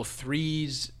 you know,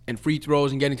 threes and free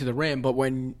throws and getting to the rim, but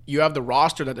when you have the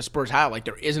roster that the Spurs have, like,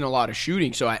 there isn't a lot of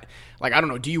shooting. So I don't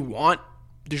know, do you want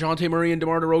DeJounte Murray and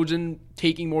DeMar DeRozan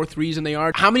taking more threes than they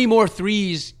are? How many more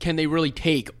threes can they really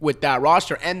take with that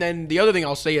roster? And then the other thing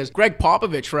I'll say is Greg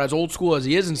Popovich, for as old school as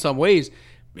he is in some ways,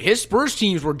 his Spurs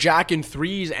teams were jacking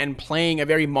threes and playing a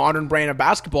very modern brand of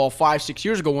basketball 5-6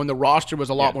 years ago when the roster was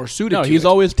a lot more suited to he's it.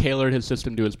 always tailored his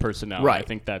system to his personnel. Right. I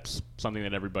think that's something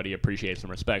that everybody appreciates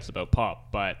and respects about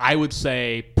Pop. But I would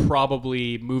say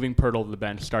probably moving Poeltl to the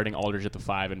bench, starting Aldridge at the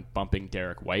 5, and bumping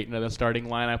Derek White into the starting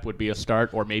lineup would be a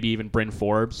start, or maybe even Bryn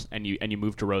Forbes, and you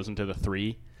move DeRozan to the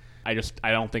 3. I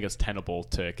don't think it's tenable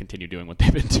to continue doing what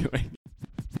they've been doing.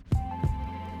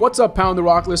 What's up, Pound the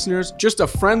Rock listeners? Just a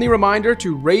friendly reminder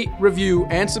to rate, review,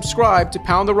 and subscribe to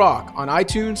Pound the Rock on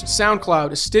iTunes,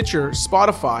 SoundCloud, Stitcher,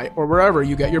 Spotify, or wherever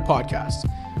you get your podcasts.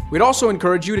 We'd also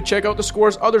encourage you to check out The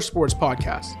Score's other sports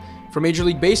podcasts. For Major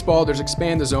League Baseball, there's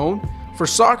Expand the Zone. For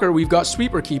soccer, we've got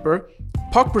Sweeper Keeper.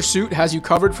 Puck Pursuit has you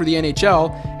covered for the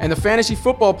NHL, and the Fantasy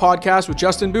Football Podcast with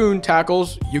Justin Boone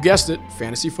tackles, you guessed it,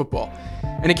 fantasy football.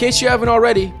 And in case you haven't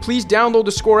already, please download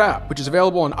the Score app, which is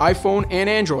available on iPhone and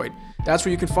Android. That's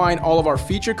where you can find all of our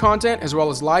featured content as well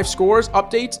as live scores,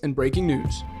 updates, and breaking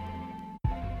news.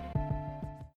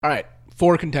 All right,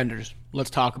 4 contenders. Let's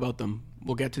talk about them.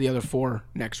 We'll get to the other 4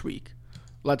 next week.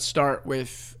 Let's start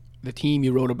with the team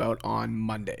you wrote about on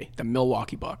Monday, the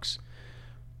Milwaukee Bucks.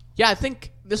 Yeah, I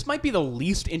think this might be the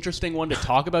least interesting one to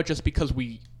talk about just because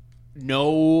we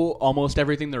know almost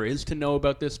everything there is to know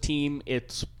about this team.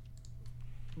 It's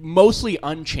mostly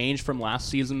unchanged from last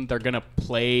season. They're going to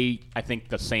play, I think,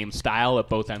 the same style at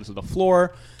both ends of the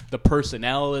floor. The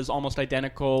personnel is almost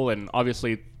identical, and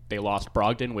obviously they lost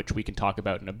Brogdon, which we can talk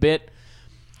about in a bit.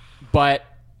 But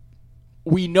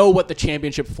we know what the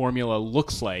championship formula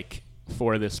looks like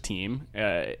for this team.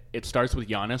 It starts with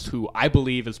Giannis, who I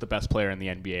believe is the best player in the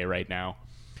NBA right now.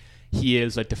 He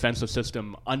is a defensive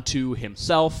system unto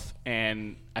himself,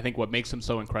 and I think what makes him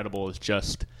so incredible is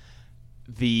just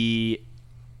the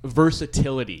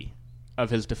versatility of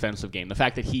his defensive game. The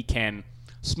fact that he can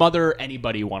smother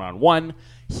anybody one-on-one.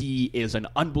 He is an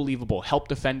unbelievable help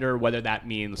defender, whether that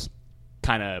means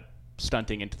kind of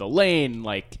stunting into the lane,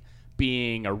 like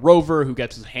being a rover who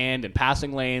gets his hand in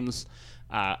passing lanes,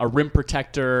 a rim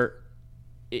protector.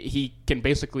 He can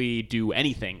basically do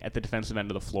anything at the defensive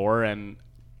end of the floor, and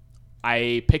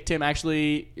I picked him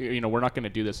actually. We're not going to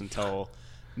do this until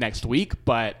next week,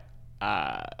 but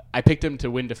I picked him to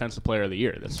win Defensive Player of the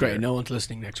Year this year. Great, no one's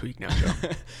listening next week now, Joe.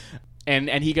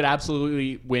 and he could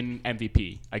absolutely win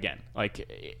MVP again.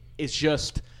 Like, it's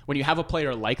just when you have a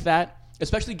player like that,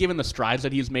 especially given the strides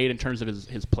that he's made in terms of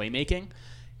his playmaking,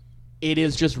 it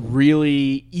is just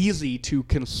really easy to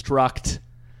construct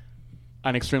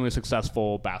an extremely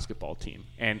successful basketball team.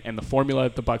 And the formula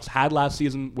that the Bucks had last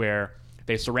season, where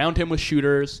they surround him with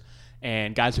shooters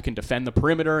and guys who can defend the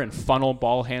perimeter and funnel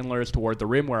ball handlers toward the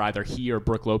rim where either he or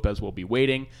Brook Lopez will be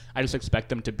waiting. I just expect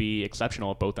them to be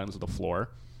exceptional at both ends of the floor.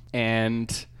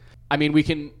 And I mean, we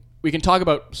can talk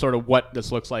about sort of what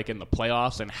this looks like in the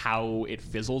playoffs and how it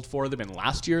fizzled for them in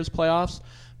last year's playoffs.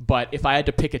 But if I had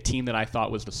to pick a team that I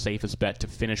thought was the safest bet to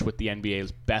finish with the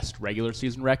NBA's best regular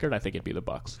season record, I think it'd be the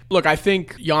Bucks. Look, I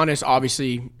think Giannis,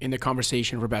 obviously, in the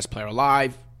conversation for best player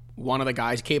alive, one of the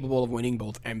guys capable of winning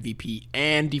both MVP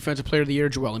and Defensive Player of the Year.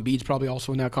 Joel Embiid's probably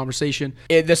also in that conversation.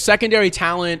 The secondary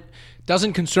talent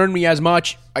doesn't concern me as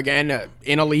much. Again,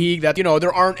 in a league that,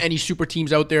 there aren't any super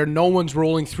teams out there. No one's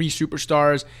rolling 3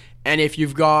 superstars. And if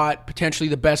you've got potentially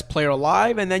the best player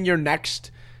alive, and then your next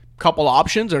couple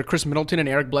options are Chris Middleton and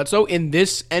Eric Bledsoe in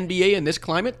this NBA, in this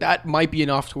climate, that might be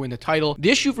enough to win the title.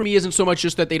 The issue for me isn't so much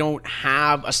just that they don't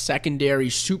have a secondary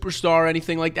superstar or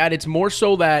anything like that. It's more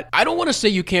so that I don't want to say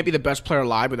you can't be the best player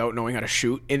alive without knowing how to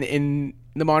shoot in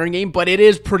the modern game, but it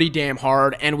is pretty damn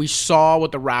hard, and we saw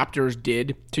what the Raptors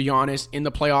did to Giannis in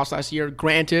the playoffs last year.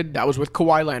 Granted, that was with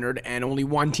Kawhi Leonard, and only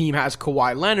one team has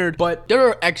Kawhi Leonard, but there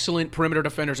are excellent perimeter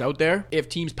defenders out there if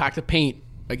teams pack the paint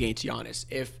against Giannis.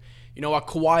 If a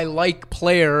Kawhi-like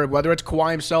player, whether it's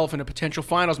Kawhi himself in a potential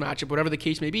finals matchup, whatever the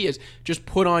case may be, is just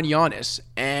put on Giannis,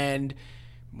 and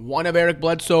one of Eric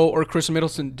Bledsoe or Chris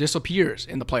Middleton disappears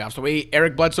in the playoffs, the way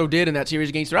Eric Bledsoe did in that series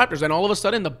against the Raptors. And all of a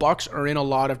sudden, the Bucks are in a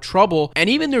lot of trouble. And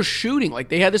even their shooting, like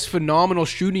they had this phenomenal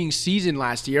shooting season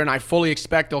last year, and I fully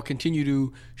expect they'll continue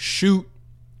to shoot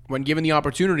when given the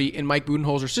opportunity in Mike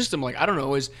Budenholzer's system. Like, I don't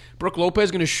know, is Brook Lopez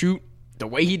going to shoot the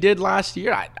way he did last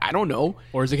year? I don't know.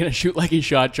 Or is he going to shoot like he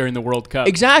shot during the World Cup?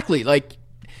 Exactly. Like,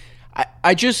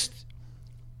 I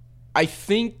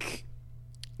think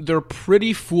they're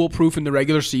pretty foolproof in the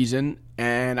regular season,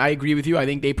 and I agree with you. I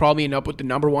think they probably end up with the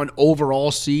number 1 overall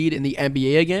seed in the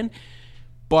NBA again.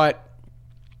 But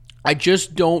I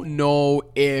just don't know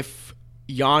if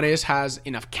Giannis has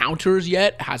enough counters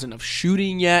yet, has enough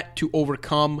shooting yet to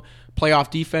overcome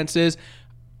playoff defenses.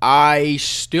 I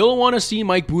still want to see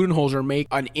Mike Budenholzer make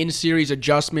an in-series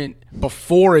adjustment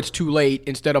before it's too late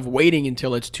instead of waiting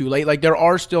until it's too late. Like, there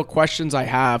are still questions I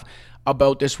have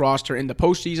about this roster in the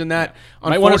postseason that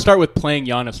might want to start with playing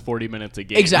Giannis 40 minutes a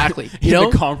game. Exactly. in the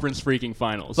conference freaking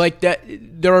finals. Like that,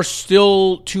 there are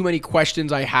still too many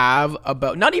questions I have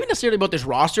about, not even necessarily about this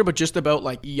roster, but just about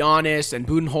like Giannis and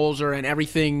Budenholzer and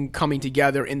everything coming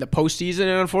together in the postseason.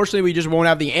 And unfortunately, we just won't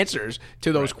have the answers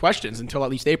to those questions until at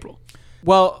least April.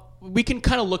 Well, we can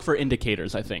kind of look for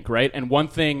indicators, I think, right? And one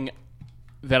thing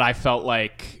that I felt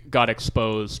like got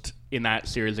exposed in that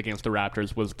series against the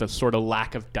Raptors was the sort of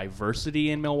lack of diversity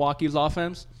in Milwaukee's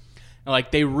offense. And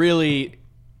like, they really,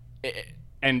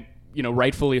 and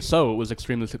rightfully so, it was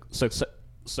extremely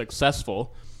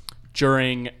successful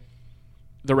during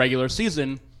the regular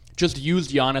season, just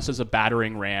used Giannis as a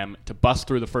battering ram to bust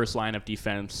through the first line of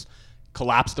defense,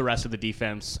 collapse the rest of the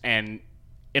defense, and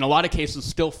in a lot of cases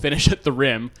still finish at the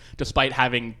rim despite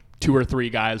having 2 or 3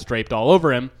 guys draped all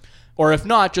over him. Or if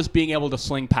not, just being able to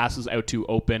sling passes out to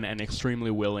open and extremely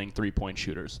willing three-point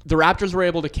shooters. The Raptors were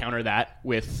able to counter that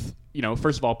with,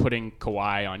 first of all, putting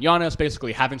Kawhi on Giannis,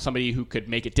 basically having somebody who could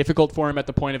make it difficult for him at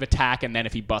the point of attack, and then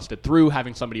if he busted through,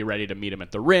 having somebody ready to meet him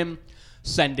at the rim,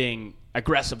 sending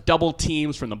aggressive double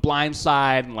teams from the blind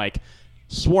side and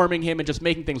swarming him and just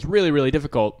making things really, really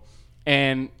difficult.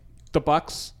 And the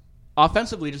Bucks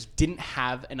offensively just didn't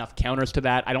have enough counters to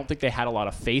that. I don't think they had a lot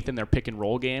of faith in their pick and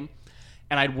roll game.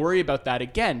 And I'd worry about that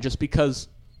again just because,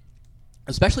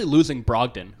 especially losing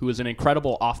Brogdon, who is an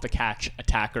incredible off-the-catch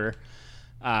attacker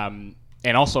and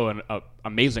also an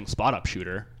amazing spot-up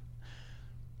shooter,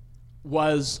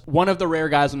 was one of the rare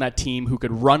guys on that team who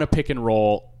could run a pick and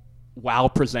roll while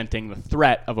presenting the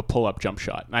threat of a pull-up jump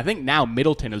shot. And I think now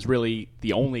Middleton is really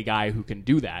the only guy who can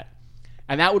do that.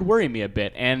 And that would worry me a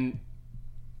bit. And,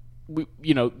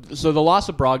 so the loss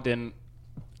of Brogdon,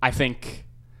 I think,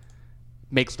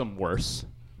 makes them worse,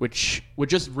 which would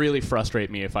just really frustrate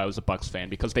me if I was a Bucks fan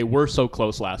because they were so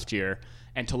close last year,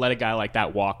 and to let a guy like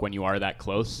that walk when you are that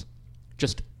close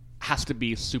just has to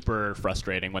be super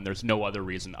frustrating when there's no other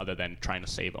reason other than trying to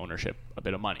save ownership a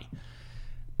bit of money.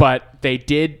 But they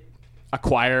did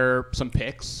acquire some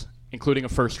picks, including a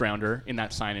first-rounder in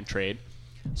that sign and trade.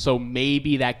 So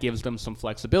maybe that gives them some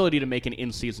flexibility to make an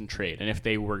in-season trade. And if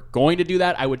they were going to do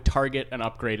that, I would target an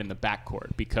upgrade in the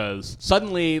backcourt because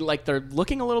suddenly, they're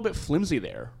looking a little bit flimsy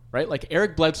there, right?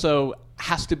 Eric Bledsoe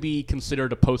has to be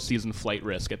considered a postseason flight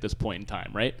risk at this point in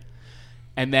time, right?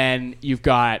 And then you've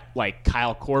got,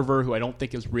 Kyle Korver, who I don't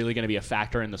think is really going to be a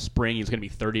factor in the spring. He's going to be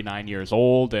 39 years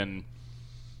old, and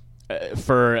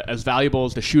for as valuable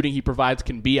as the shooting he provides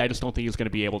can be, I just don't think he's going to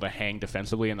be able to hang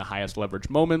defensively in the highest leverage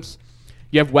moments.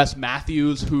 You have Wes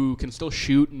Matthews, who can still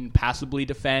shoot and passably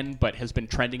defend, but has been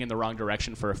trending in the wrong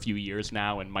direction for a few years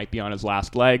now and might be on his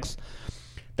last legs.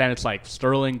 Then it's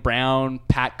Sterling Brown,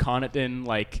 Pat Connaughton.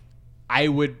 I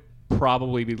would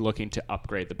probably be looking to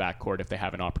upgrade the backcourt if they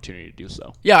have an opportunity to do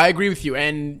so. Yeah, I agree with you.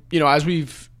 And, as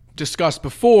we've discussed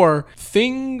before,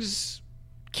 things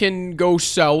can go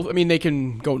south. I mean, they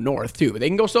can go north too, but they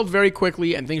can go south very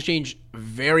quickly, and things change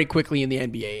very quickly in the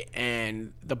NBA.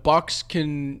 And the Bucks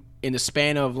can, in the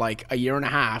span of a year and a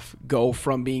half, go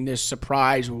from being this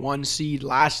surprise 1 seed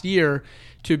last year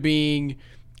to being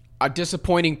a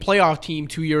disappointing playoff team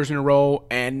 2 years in a row,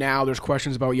 and now there's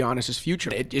questions about Giannis's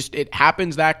future. It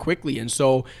happens that quickly. And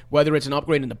so whether it's an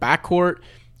upgrade in the backcourt,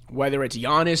 whether it's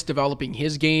Giannis developing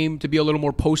his game to be a little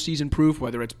more postseason proof,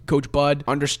 whether it's Coach Bud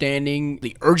understanding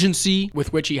the urgency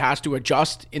with which he has to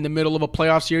adjust in the middle of a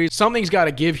playoff series, something's got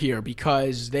to give here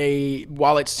because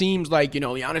while it seems like,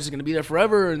 Giannis is going to be there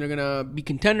forever and they're going to be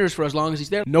contenders for as long as he's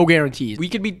there, no guarantees. We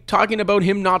could be talking about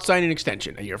him not signing an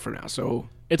extension a year from now. So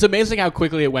it's amazing how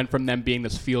quickly it went from them being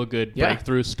this feel-good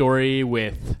breakthrough story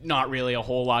with not really a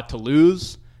whole lot to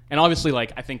lose. And obviously,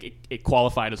 I think it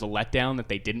qualified as a letdown that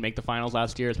they didn't make the finals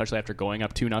last year, especially after going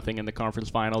up 2-0 in the conference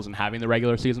finals and having the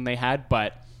regular season they had.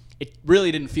 But it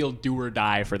really didn't feel do or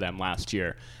die for them last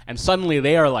year. And suddenly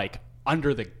they are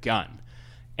under the gun.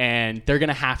 And they're going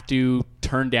to have to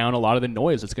turn down a lot of the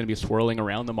noise that's going to be swirling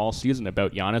around them all season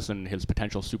about Giannis and his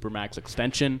potential Supermax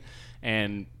extension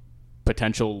and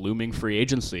potential looming free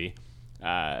agency.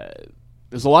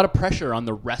 There's a lot of pressure on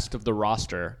the rest of the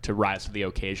roster to rise to the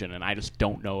occasion, and I just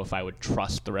don't know if I would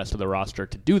trust the rest of the roster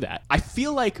to do that. I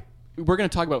feel like we're going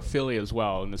to talk about Philly as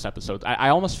well in this episode. I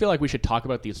almost feel like we should talk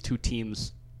about these two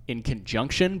teams in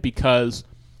conjunction because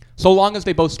so long as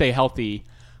they both stay healthy,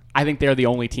 I think they're the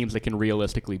only teams that can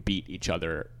realistically beat each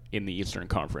other in the Eastern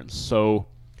Conference. So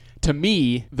to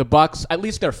me, the Bucks, at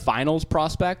least their finals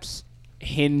prospects,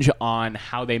 hinge on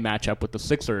how they match up with the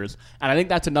Sixers. And I think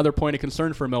that's another point of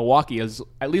concern for Milwaukee is,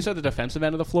 at least at the defensive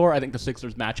end of the floor, I think the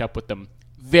Sixers match up with them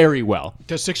very well.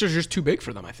 The Sixers are just too big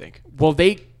for them, I think. Well,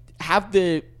 they have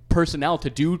the personnel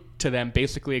to do to them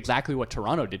basically exactly what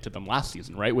Toronto did to them last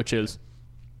season, right? Which is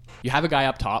you have a guy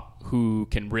up top who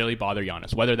can really bother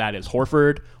Giannis, whether that is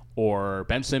Horford or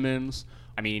Ben Simmons.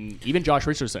 I mean, even Josh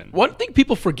Richardson. One thing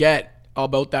people forget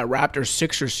about that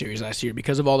Raptors-Sixers series last year,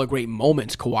 because of all the great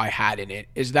moments Kawhi had in it,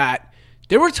 is that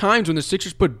there were times when the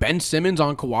Sixers put Ben Simmons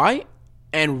on Kawhi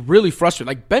and really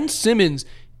frustrated. Ben Simmons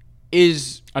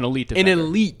is an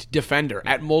elite defender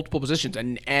at multiple positions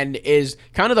and is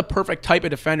kind of the perfect type of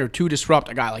defender to disrupt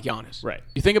a guy like Giannis. Right.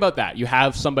 You think about that. You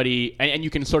have somebody, and you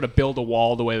can sort of build a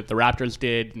wall the way that the Raptors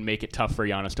did and make it tough for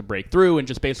Giannis to break through and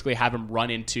just basically have him run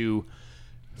into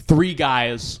 3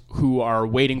 guys who are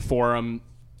waiting for him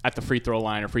at the free throw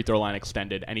line or free throw line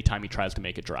extended anytime he tries to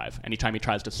make a drive. Anytime he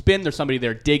tries to spin, there's somebody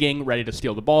there digging, ready to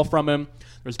steal the ball from him.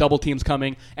 There's double teams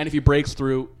coming. And if he breaks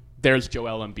through, there's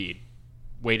Joel Embiid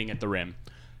waiting at the rim.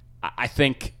 I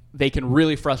think they can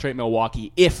really frustrate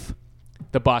Milwaukee if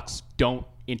the Bucks don't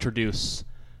introduce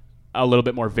a little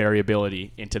bit more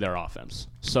variability into their offense.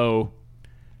 So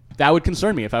that would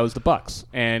concern me if I was the Bucks.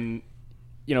 And,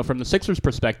 from the Sixers'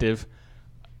 perspective,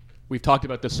 we've talked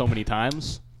about this so many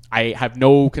times. I have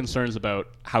no concerns about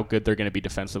how good they're going to be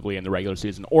defensively in the regular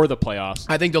season or the playoffs.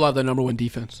 I think they'll have the number one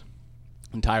defense.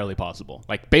 Entirely possible.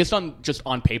 Like, based on just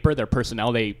on paper, their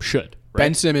personnel, they should. Right?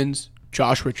 Ben Simmons,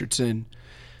 Josh Richardson,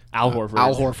 Al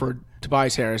Horford,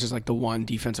 Tobias Harris is like the one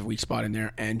defensive weak spot in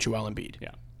there, and Joel Embiid.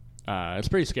 Yeah. It's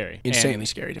pretty scary. Insanely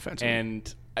scary defensively.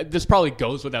 And this probably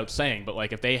goes without saying, but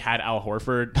like if they had Al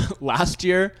Horford last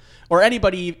year, or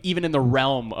anybody even in the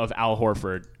realm of Al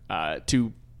Horford,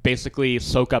 to basically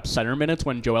soak up center minutes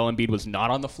when Joel Embiid was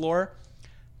not on the floor,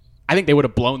 I think they would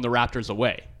have blown the Raptors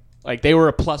away. Like, they were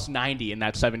a plus 90 in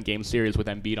that 7-game series with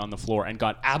Embiid on the floor and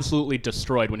got absolutely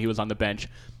destroyed when he was on the bench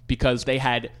because they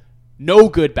had no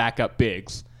good backup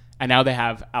bigs. And now they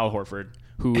have Al Horford,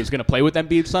 who is going to play with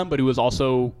Embiid some, but who is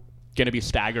also going to be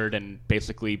staggered and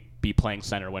basically be playing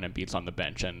center when Embiid's on the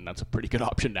bench, and that's a pretty good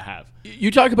option to have.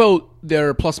 You talk about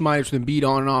their plus-minus with Embiid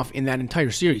on and off in that entire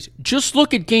series. Just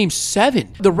look at Game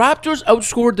 7. The Raptors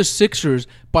outscored the Sixers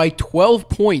by 12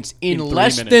 points in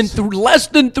less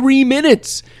than 3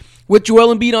 minutes with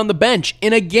Joel Embiid on the bench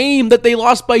in a game that they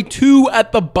lost by 2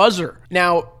 at the buzzer.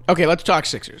 Now, okay, let's talk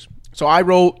Sixers. So I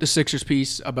wrote the Sixers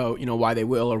piece about, why they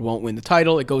will or won't win the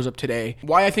title. It goes up today.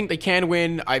 Why I think they can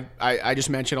win, I just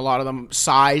mentioned a lot of them.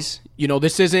 Size.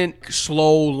 This isn't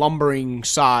slow, lumbering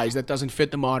size that doesn't fit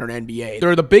the modern NBA.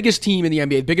 They're the biggest team in the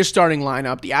NBA, biggest starting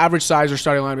lineup. The average size of their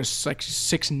starting lineup is like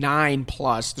 6'9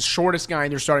 plus. The shortest guy in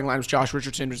their starting lineup is Josh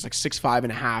Richardson, which is like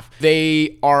 6'5.5.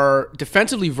 They are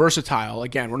defensively versatile.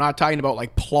 Again, we're not talking about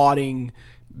like plotting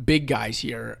big guys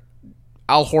here.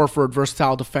 Al Horford,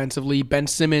 versatile defensively. Ben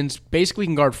Simmons basically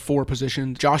can guard 4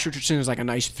 positions. Josh Richardson is like a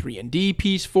nice 3-and-D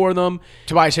piece for them.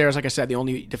 Tobias Harris, like I said, the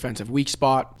only defensive weak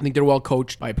spot. I think they're well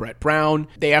coached by Brett Brown.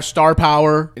 They have star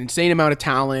power, an insane amount of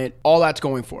talent. All that's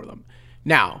going for them.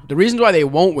 Now, the reasons why they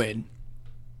won't win,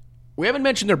 we haven't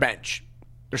mentioned their bench.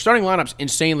 Their starting lineup's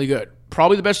insanely good.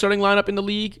 Probably the best starting lineup in the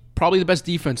league. Probably the best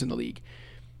defense in the league.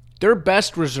 Their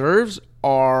best reserves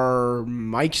are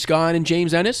Mike Scott and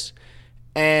James Ennis.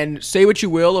 And say what you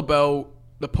will about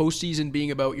the postseason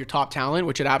being about your top talent,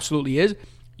 which it absolutely is,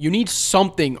 you need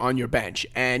something on your bench.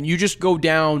 And you just go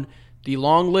down the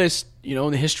long list,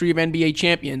 in the history of NBA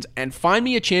champions, and find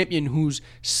me a champion whose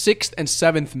 6th and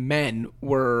 7th men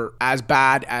were as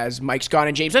bad as Mike Scott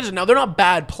and James Ennis. Now, they're not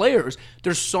bad players.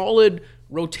 They're solid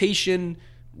rotation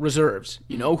reserves,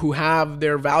 who have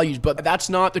their values. But that's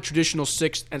not the traditional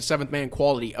 6th and 7th man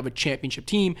quality of a championship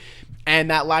team. And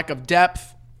that lack of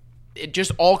depth, it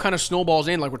just all kind of snowballs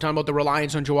in, like we're talking about the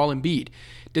reliance on Joel Embiid.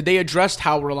 Did they address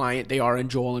how reliant they are on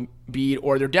Joel Embiid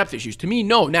or their depth issues? To me,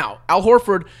 no. Now, Al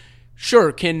Horford,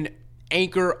 sure, can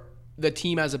anchor the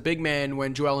team as a big man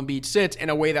when Joel Embiid sits in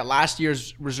a way that last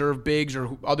year's reserve bigs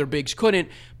or other bigs couldn't.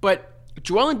 But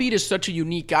Joel Embiid is such a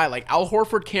unique guy. Like, Al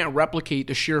Horford can't replicate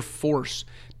the sheer force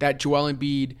that Joel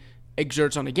Embiid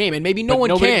exerts on the game, and maybe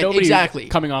nobody can. Exactly.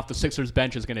 Coming off the Sixers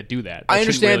bench is going to do that. I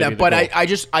understand that, but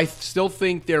I still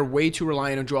think they're way too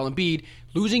reliant on Joel Embiid.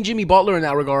 Losing Jimmy Butler in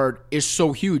that regard is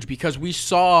so huge because we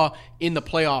saw in the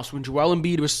playoffs when Joel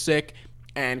Embiid was sick,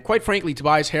 and quite frankly,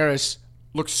 Tobias Harris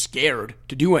looked scared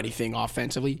to do anything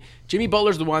offensively. Jimmy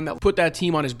Butler's the one that put that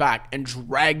team on his back and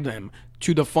dragged them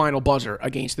to the final buzzer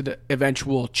against the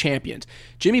eventual champions.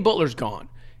 Jimmy Butler's gone.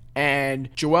 And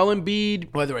Joel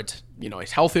Embiid, whether it's,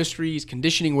 his health history, his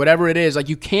conditioning, whatever it is, like,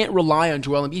 you can't rely on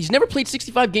Joel Embiid. He's never played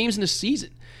 65 games in a season.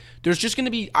 There's just going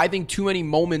to be, I think, too many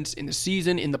moments in the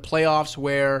season, in the playoffs,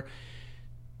 where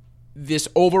this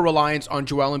over-reliance on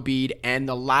Joel Embiid and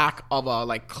the lack of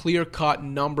a clear-cut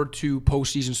number 2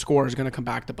 postseason scorer is going to come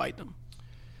back to bite them.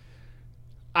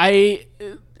 I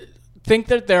think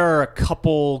that there are a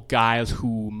couple guys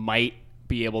who might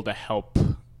be able to help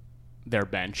their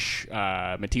bench.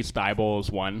 Matisse Thybulle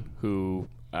is one who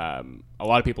a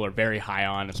lot of people are very high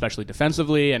on, especially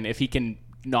defensively, and if he can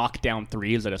knock down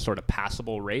threes at a sort of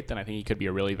passable rate, then I think he could be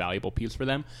a really valuable piece for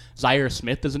them. Zaire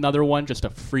Smith is another one, just a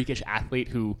freakish athlete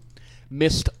who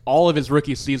missed all of his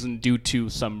rookie season due to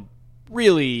some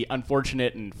really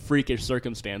unfortunate and freakish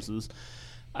circumstances.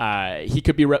 He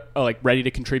could be ready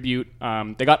to contribute.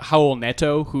 They got Raul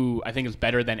Neto, who I think is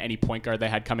better than any point guard they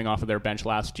had coming off of their bench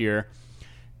last year.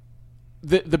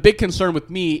 The big concern with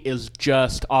me is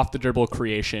just off the dribble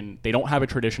creation. They don't have a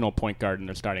traditional point guard in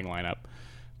their starting lineup.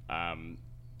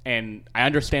 And I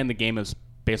understand the game is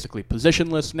basically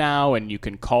positionless now, and you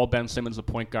can call Ben Simmons a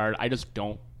point guard. I just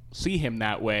don't see him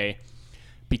that way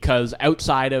because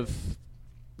outside of,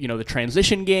 the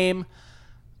transition game,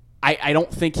 I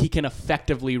don't think he can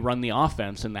effectively run the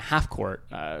offense in the half court.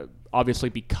 Obviously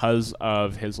because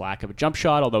of his lack of a jump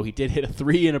shot, although he did hit a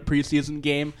 3 in a preseason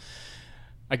game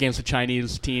against a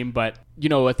Chinese team. But,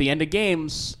 at the end of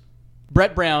games,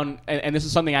 Brett Brown, and this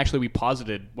is something actually we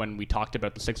posited when we talked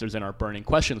about the Sixers in our Burning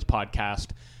Questions podcast,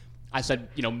 I said,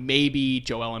 maybe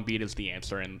Joel Embiid is the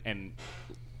answer. And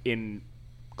in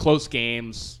close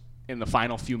games, in the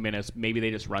final few minutes, maybe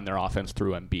they just run their offense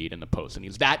through Embiid in the post. And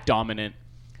he's that dominant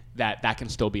that can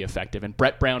still be effective. And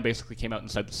Brett Brown basically came out and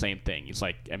said the same thing. He's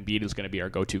like, Embiid is going to be our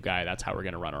go-to guy. That's how we're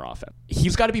going to run our offense.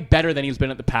 He's got to be better than he's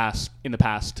been in the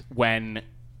past when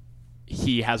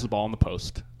he has the ball in the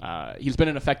post. He's been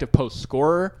an effective post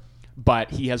scorer, but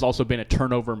he has also been a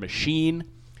turnover machine.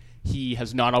 He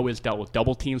has not always dealt with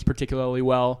double teams particularly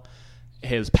well.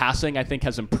 His passing, I think,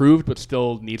 has improved, but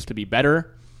still needs to be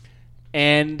better.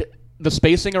 And the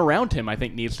spacing around him, I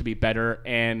think, needs to be better,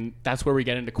 and that's where we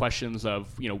get into questions of,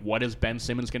 what is Ben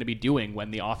Simmons going to be doing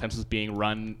when the offense is being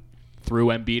run through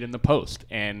Embiid in the post,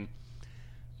 and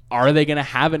are they going to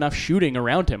have enough shooting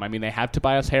around him? I mean, they have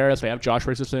Tobias Harris, they have Josh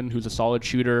Richardson, who's a solid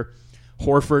shooter.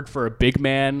 Horford, for a big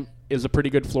man, is a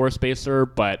pretty good floor spacer,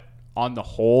 but on the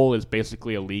whole is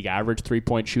basically a league average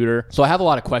three-point shooter. So I have a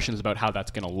lot of questions about how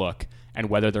that's going to look and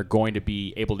whether they're going to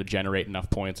be able to generate enough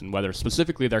points and whether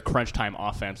specifically their crunch time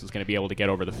offense is going to be able to get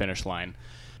over the finish line,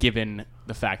 given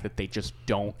the fact that they just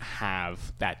don't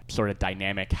have that sort of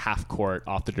dynamic half-court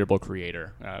off-the-dribble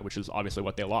creator, which is obviously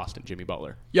what they lost in Jimmy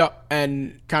Butler. Yeah,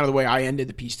 and kind of the way I ended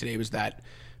the piece today was that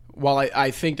while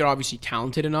I think they're obviously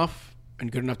talented enough and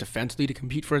good enough defensively to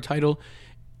compete for a title,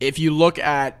 if you look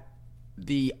at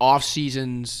the off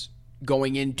seasons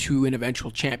going into an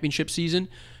eventual championship season,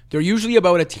 they're usually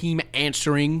about a team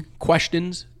answering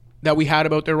questions that we had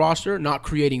about their roster, not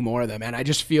creating more of them. And I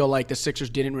just feel like the Sixers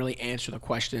didn't really answer the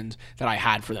questions that I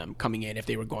had for them coming in if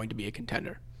they were going to be a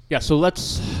contender. Yeah, so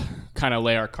let's kind of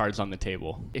lay our cards on the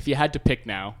table. If you had to pick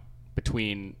now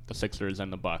between the Sixers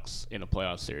and the Bucks in a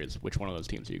playoff series, which one of those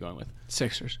teams are you going with?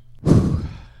 Sixers.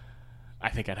 I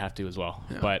think I'd have to as well.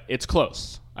 Yeah. But it's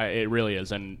close. It really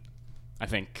is. And I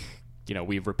think,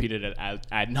 we've repeated it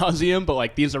ad nauseum,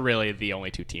 but these are really the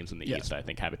only two teams in the East I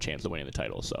think have a chance of winning the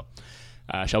title. So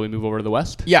shall we move over to the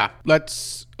West? Yeah,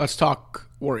 let's talk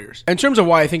Warriors. In terms of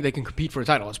why I think they can compete for a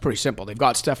title, it's pretty simple. They've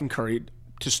got Stephen Curry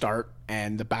to start,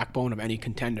 and the backbone of any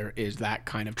contender is that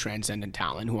kind of transcendent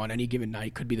talent who on any given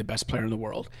night could be the best player in the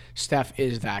world. Steph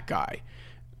is that guy.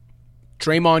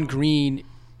 Draymond Green,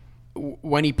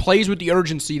 when he plays with the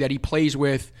urgency that he plays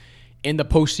with in the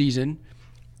postseason,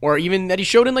 or even that he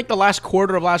showed in the last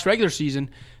quarter of last regular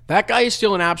season, that guy is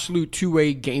still an absolute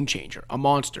two-way game changer, a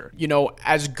monster.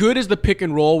 As good as the pick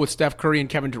and roll with Steph Curry and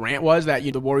Kevin Durant was, that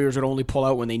the Warriors would only pull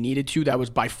out when they needed to, that was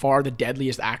by far the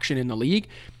deadliest action in the league.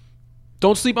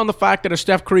 Don't sleep on the fact that a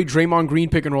Steph Curry, Draymond Green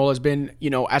pick and roll has been,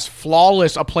 as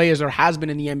flawless a play as there has been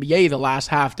in the NBA the last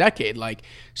half decade.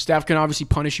 Steph can obviously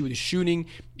punish you with his shooting.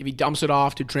 If he dumps it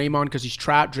off to Draymond because he's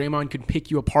trapped, Draymond can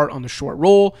pick you apart on the short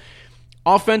roll.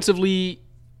 Offensively,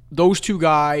 those two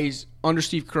guys, under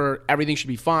Steve Kerr, everything should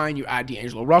be fine. You add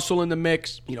D'Angelo Russell in the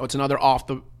mix. It's another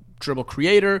off-the-dribble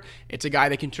creator. It's a guy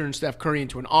that can turn Steph Curry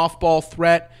into an off-ball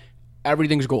threat.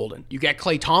 Everything's golden. You get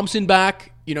Klay Thompson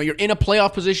back. You're in a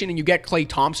playoff position and you get Klay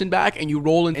Thompson back and you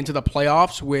roll into the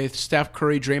playoffs with Steph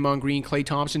Curry, Draymond Green, Klay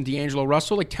Thompson, D'Angelo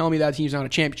Russell. Tell me that team's not a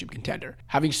championship contender.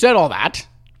 Having said all that,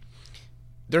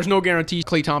 there's no guarantee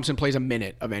Klay Thompson plays a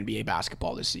minute of NBA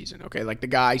basketball this season, okay? The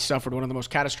guy suffered one of the most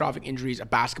catastrophic injuries a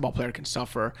basketball player can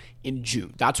suffer in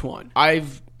June. That's one.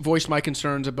 I've voiced my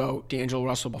concerns about D'Angelo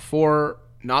Russell before.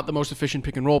 Not the most efficient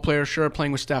pick and roll player. Sure,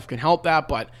 playing with Steph can help that,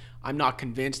 but I'm not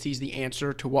convinced he's the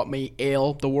answer to what may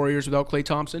ail the Warriors without Klay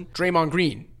Thompson. Draymond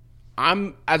Green.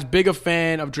 I'm as big a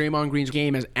fan of Draymond Green's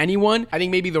game as anyone. I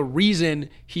think maybe the reason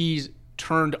he's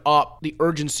turned up the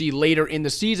urgency later in the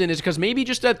season is because maybe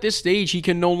just at this stage he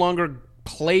can no longer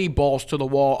play balls to the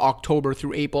wall October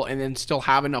through April and then still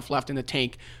have enough left in the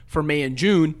tank for May and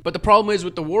June. But the problem is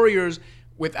with the Warriors,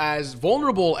 with as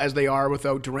vulnerable as they are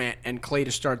without Durant and Klay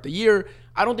to start the year,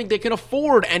 I don't think they can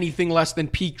afford anything less than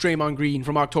peak Draymond Green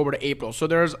from October to April. So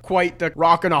there's quite the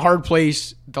rock and a hard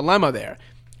place dilemma there.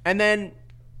 And then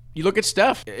you look at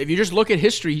Steph. If you just look at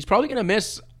history, he's probably going to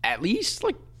miss at least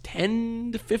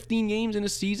 10 to 15 games in a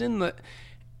season,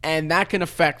 and that can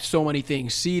affect so many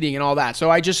things, seeding and all that. So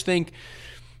I just think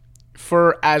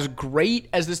for as great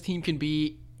as this team can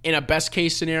be in a best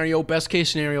case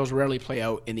scenarios rarely play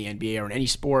out in the NBA or in any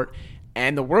sport.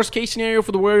 And the worst case scenario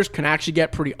for the Warriors can actually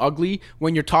get pretty ugly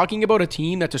when you're talking about a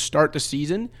team that to start the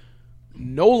season,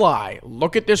 no lie,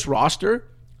 look at this roster.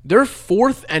 Their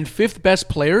fourth and fifth best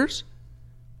players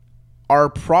are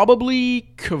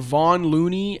probably Kevon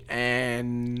Looney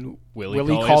and Willie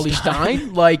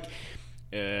Cauley-Stein. Like,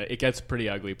 it gets pretty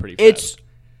ugly pretty fast. It's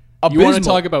abysmal. You want to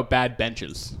talk about bad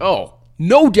benches? Oh,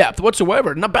 no depth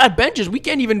whatsoever. Not bad benches. We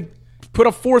can't even put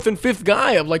a fourth and fifth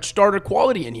guy of like starter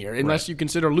quality in here unless you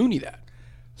consider Looney that.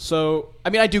 So, I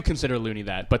mean, I do consider Looney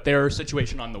that, but their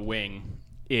situation on the wing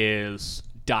is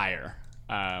dire,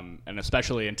 and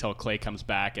especially until Klay comes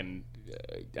back and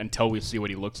until we see what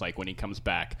he looks like when he comes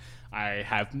back, I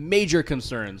have major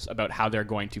concerns about how they're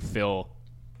going to fill,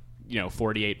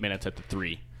 48 minutes at the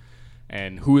three,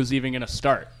 and who is even going to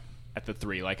start at the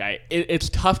three. Like, it's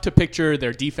tough to picture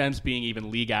their defense being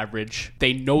even league average.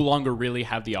 They no longer really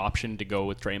have the option to go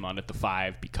with Draymond at the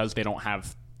 5 because they don't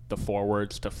have the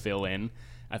forwards to fill in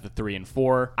at the 3 and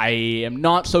 4. I am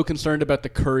not so concerned about the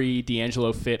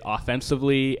Curry-D'Angelo fit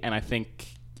offensively, and I think,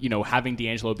 having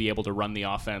D'Angelo be able to run the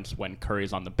offense when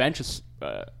Curry's on the bench is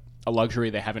a luxury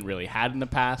they haven't really had in the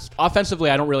past. Offensively,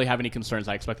 I don't really have any concerns.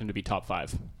 I expect them to be top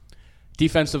 5.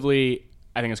 Defensively,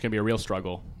 I think it's going to be a real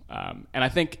struggle. And I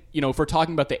think, if we're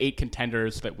talking about the 8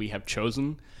 contenders that we have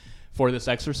chosen for this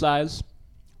exercise,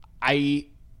 I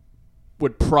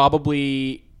would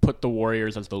probably put the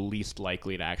Warriors as the least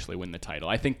likely to actually win the title.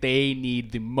 I think they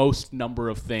need the most number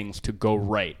of things to go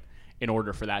right in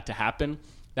order for that to happen.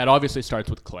 That obviously starts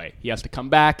with Klay. He has to come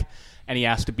back, and he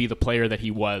has to be the player that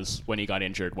he was when he got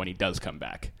injured when he does come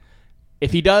back.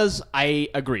 If he does, I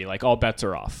agree. Like, all bets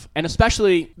are off. And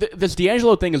especially, this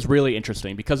D'Angelo thing is really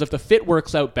interesting because if the fit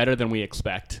works out better than we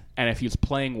expect, and if he's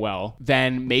playing well,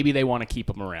 then maybe they want to keep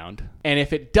him around. And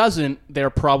if it doesn't, they're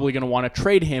probably going to want to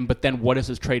trade him, but then what is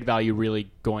his trade value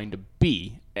really going to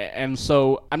be? And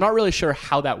so I'm not really sure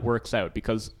how that works out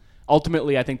because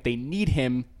ultimately I think they need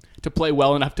him to play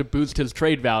well enough to boost his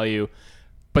trade value.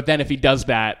 But then if he does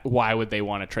that, why would they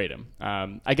want to trade him?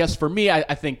 I guess for me,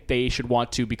 I think they should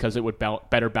want to because it would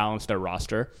better balance their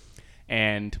roster.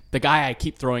 And the guy I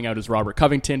keep throwing out is Robert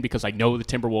Covington because I know the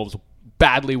Timberwolves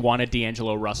badly wanted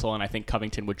D'Angelo Russell, and I think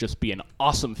Covington would just be an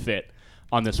awesome fit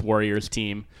on this Warriors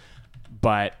team.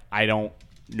 But I don't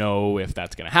know if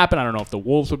that's going to happen. I don't know if the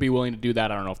Wolves would be willing to do that.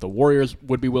 I don't know if the Warriors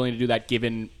would be willing to do that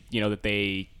given, that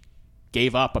they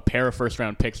gave up a pair of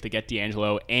first-round picks to get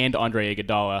D'Angelo and Andre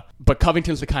Iguodala. But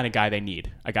Covington's the kind of guy they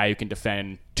need, a guy who can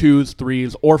defend 2s,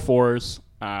 3s, or 4s,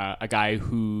 a guy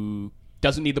who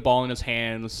doesn't need the ball in his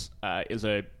hands, is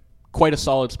quite a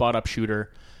solid spot-up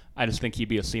shooter. I just think he'd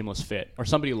be a seamless fit. Or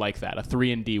somebody like that, a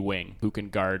 3-and-D wing who can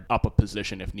guard up a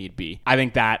position if need be. I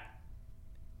think that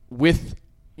with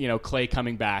Klay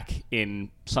coming back in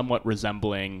somewhat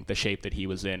resembling the shape that he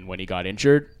was in when he got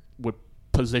injured would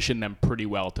position them pretty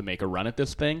well to make a run at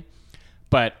this thing.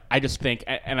 But I just think,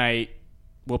 and I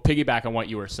will piggyback on what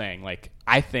you were saying, like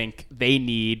I think they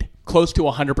need close to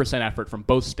 100% effort from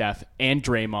both Steph and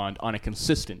Draymond on a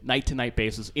consistent night-to-night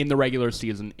basis in the regular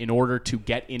season in order to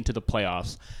get into the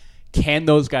playoffs. Can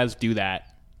those guys do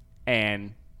that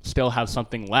and still have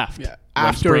something left when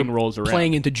after spring rolls around?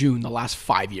 Playing into June the last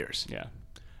 5 years. Yeah.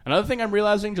 Another thing I'm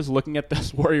realizing, just looking at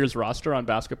this Warriors roster on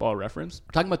Basketball Reference,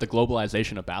 we're talking about the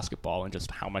globalization of basketball and just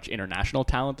how much international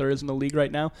talent there is in the league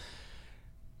right now.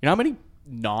 You know how many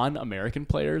non-American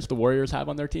players the Warriors have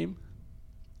on their team?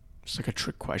 It's like a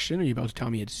trick question. Are you about to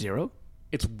tell me it's 0?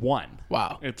 It's 1.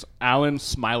 Wow. It's Alan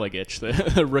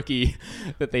Smailagic, the rookie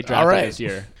that they drafted this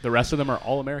year. The rest of them are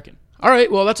all American. All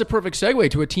right, well, that's a perfect segue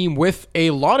to a team with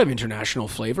a lot of international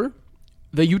flavor.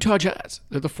 The Utah Jazz.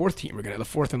 They're the fourth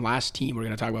and last team we're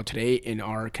going to talk about today in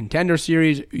our contender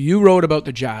series. You wrote about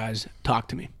the Jazz. Talk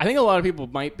to me. I think a lot of people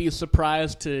might be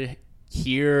surprised to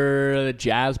hear the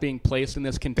Jazz being placed in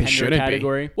this contender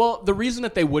category. Well, the reason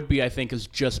that they would be, I think, is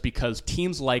just because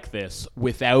teams like this,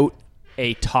 without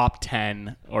a top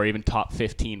 10 or even top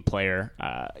 15 player,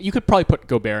 you could probably put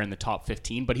Gobert in the top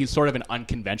 15, but he's sort of an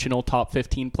unconventional top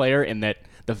 15 player in that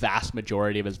the vast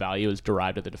majority of his value is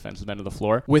derived at the defensive end of the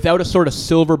floor. Without a sort of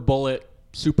silver bullet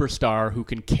superstar who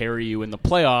can carry you in the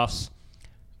playoffs,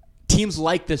 teams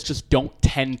like this just don't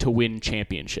tend to win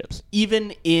championships,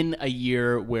 even in a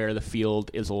year where the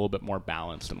field is a little bit more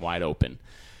balanced and wide open.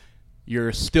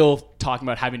 You're still talking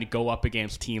about having to go up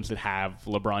against teams that have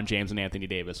LeBron James and Anthony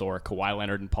Davis or Kawhi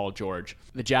Leonard and Paul George.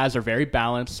 The Jazz are very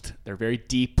balanced. They're very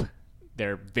deep.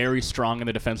 They're very strong on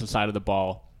the defensive side of the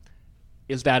ball.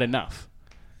 Is that enough?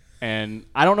 And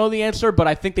I don't know the answer, but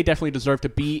I think they definitely deserve to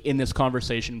be in this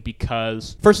conversation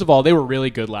because, first of all, they were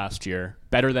really good last year.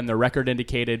 Better than their record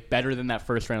indicated, better than that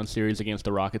first-round series against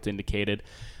the Rockets indicated.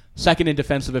 Second in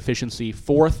defensive efficiency,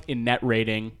 fourth in net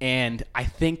rating, and I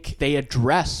think they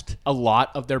addressed a lot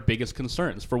of their biggest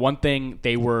concerns. For one thing,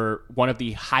 they were one of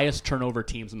the highest turnover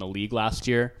teams in the league last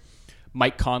year.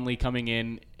 Mike Conley coming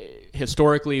in,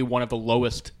 historically one of the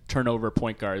lowest turnover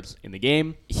point guards in the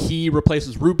game. He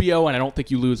replaces Rubio, and I don't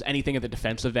think you lose anything at the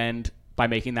defensive end by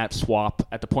making that swap.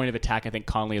 At the point of attack, I think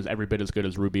Conley is every bit as good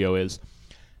as Rubio is.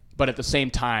 But at the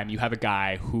same time, you have a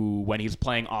guy who, when he's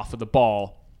playing off of the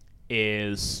ball,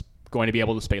 is going to be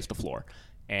able to space the floor.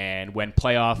 And when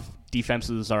playoff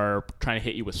defenses are trying to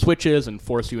hit you with switches and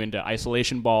force you into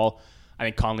isolation ball, I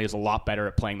think Conley is a lot better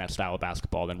at playing that style of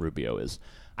basketball than Rubio is.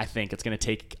 I think it's going to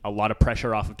take a lot of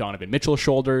pressure off of Donovan Mitchell's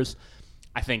shoulders.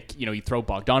 I think, you throw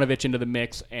Bogdanović into the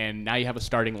mix, and now you have a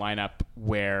starting lineup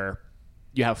where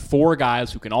you have four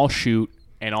guys who can all shoot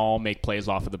and all make plays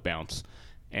off of the bounce.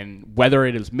 And whether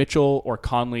it is Mitchell or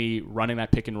Conley running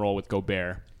that pick and roll with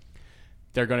Gobert,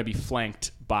 they're going to be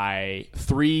flanked by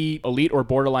three elite or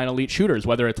borderline elite shooters,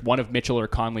 whether it's one of Mitchell or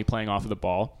Conley playing off of the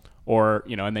ball, or,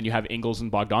 and then you have Ingles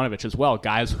and Bogdanović as well,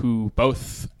 guys who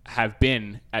both have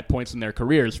been, at points in their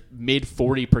careers, mid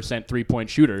 40% three-point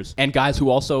shooters, and guys who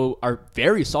also are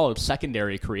very solid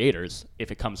secondary creators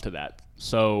if it comes to that.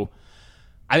 So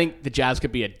I think the Jazz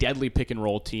could be a deadly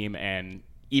pick-and-roll team, and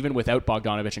even without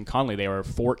Bogdanović and Conley, they were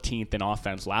 14th in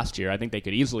offense last year. I think they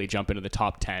could easily jump into the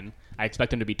top 10. I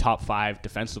expect them to be top 5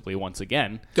 defensively once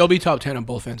again. They'll be top 10 on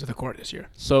both ends of the court this year.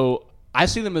 So I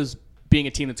see them as being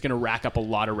a team that's going to rack up a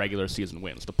lot of regular season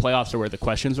wins. The playoffs are where the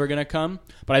questions are going to come,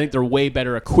 but I think they're way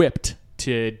better equipped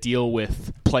to deal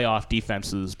with playoff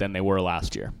defenses than they were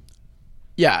last year.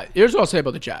 Yeah, here's what I'll say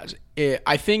about the Jazz.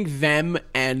 I think them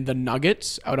and the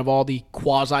Nuggets, out of all the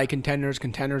quasi-contenders,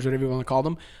 whatever you want to call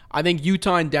them, I think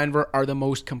Utah and Denver are the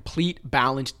most complete,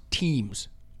 balanced teams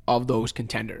of those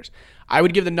contenders. I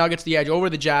would give the Nuggets the edge over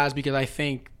the Jazz because I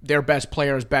think their best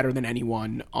player is better than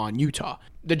anyone on Utah.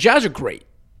 The Jazz are great.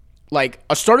 Like,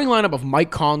 a starting lineup of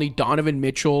Mike Conley, Donovan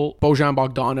Mitchell, Bojan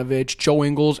Bogdanović, Joe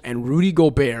Ingles, and Rudy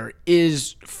Gobert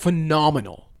is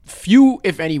phenomenal. Few,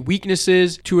 if any,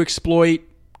 weaknesses to exploit.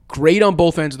 Great on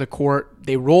both ends of the court.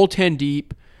 They roll 10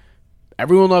 deep.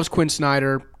 Everyone loves Quinn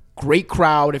Snyder. Great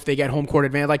crowd if they get home court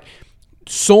advantage. Like,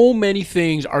 so many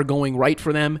things are going right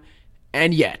for them.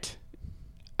 And yet,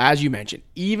 as you mentioned,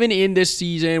 even in this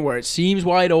season where it seems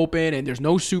wide open and there's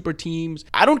no super teams,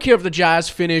 I don't care if the Jazz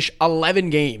finish 11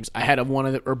 games ahead of one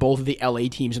of the, or both of the LA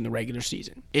teams in the regular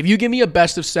season. If you give me a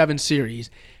best-of-7 series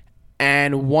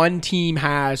and one team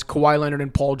has Kawhi Leonard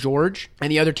and Paul George,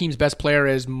 and the other team's best player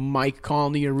is Mike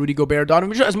Conley or Rudy Gobert, Donovan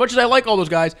Mitchell, as much as I like all those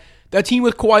guys, that team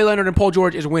with Kawhi Leonard and Paul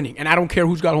George is winning, and I don't care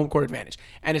who's got home court advantage.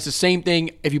 And it's the same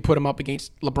thing if you put them up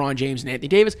against LeBron James and Anthony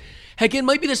Davis. Heck, it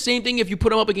might be the same thing if you put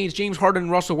them up against James Harden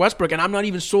and Russell Westbrook, and I'm not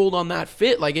even sold on that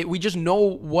fit. We just know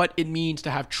what it means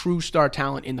to have true star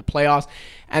talent in the playoffs,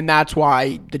 and that's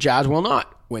why the Jazz will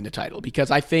not win the title,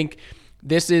 because I think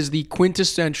this is the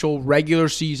quintessential regular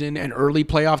season and early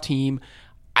playoff team.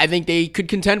 I think they could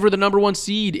contend for the number 1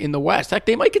 seed in the West. Heck,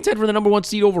 they might contend for the number 1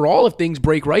 seed overall if things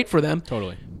break right for them.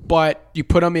 Totally. But you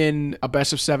put them in a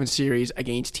best-of-7 series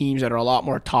against teams that are a lot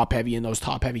more top-heavy, and those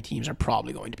top-heavy teams are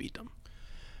probably going to beat them.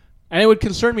 And it would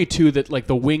concern me, too, that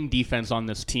the wing defense on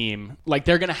this team,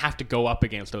 they're going to have to go up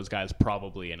against those guys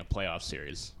probably in a playoff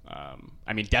series.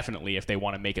 Definitely if they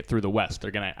want to make it through the West.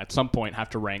 They're going to, at some point, have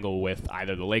to wrangle with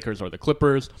either the Lakers or the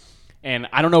Clippers. And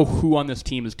I don't know who on this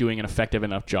team is doing an effective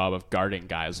enough job of guarding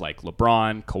guys like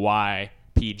LeBron, Kawhi,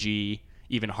 PG,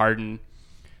 even Harden.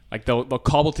 They'll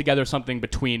cobble together something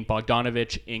between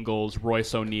Bogdanović, Ingles,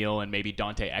 Royce O'Neal, and maybe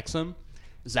Dante Exum.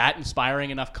 Is that inspiring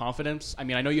enough confidence? I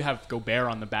know you have Gobert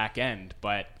on the back end,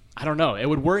 but I don't know. It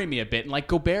would worry me a bit. And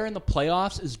Gobert in the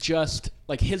playoffs is just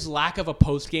his lack of a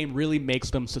post game really makes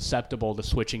them susceptible to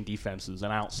switching defenses,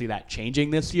 and I don't see that changing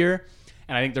this year.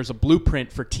 And I think there's a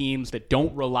blueprint for teams that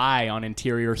don't rely on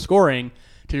interior scoring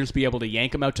to just be able to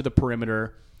yank them out to the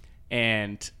perimeter.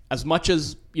 And as much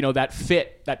as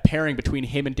that pairing between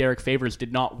him and Derek Favors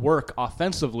did not work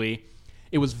offensively,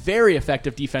 it was very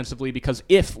effective defensively, because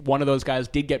if one of those guys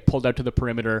did get pulled out to the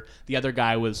perimeter, the other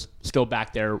guy was still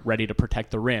back there ready to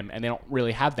protect the rim, and they don't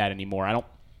really have that anymore. I don't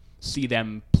see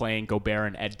them playing Gobert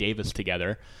and Ed Davis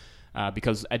together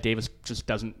because Ed Davis just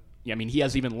doesn't. He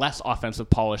has even less offensive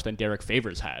polish than Derek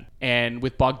Favors had. And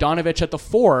with Bogdanović at the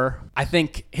 4, I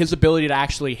think his ability to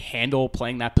actually handle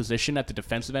playing that position at the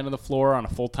defensive end of the floor on a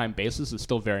full-time basis is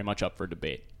still very much up for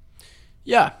debate.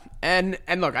 Yeah, and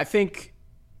look, I think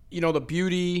the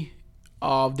beauty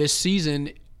of this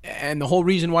season, And the whole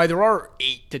reason why there are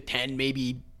 8 to 10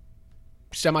 maybe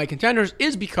semi-contenders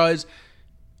is because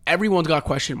everyone's got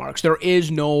question marks. There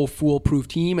is no foolproof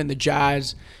team, and the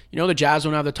Jazz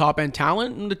don't have the top-end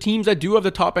talent, and the teams that do have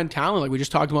the top-end talent, like we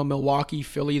just talked about Milwaukee,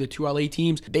 Philly, the 2 LA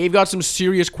teams, they've got some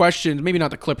serious questions. Maybe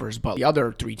not the Clippers, but the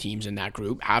other 3 teams in that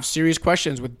group have serious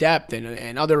questions with depth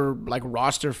and other like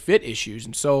roster fit issues.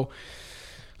 And so,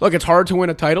 look, it's hard to win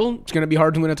a title. It's going to be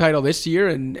hard to win a title this year,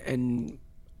 and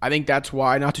I think that's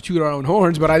why, not to toot our own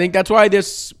horns, but I think that's why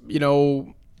this,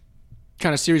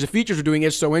 kind of series of features we're doing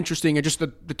is so interesting, and just the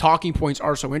talking points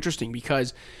are so interesting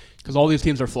because all these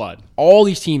teams are flawed. All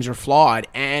these teams are flawed,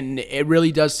 and it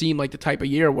really does seem like the type of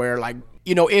year where, like,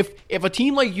 if a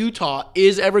team like Utah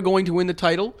is ever going to win the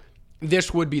title,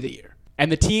 this would be the year.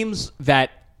 And the teams that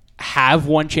have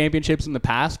won championships in the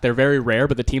past, they're very rare,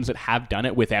 but the teams that have done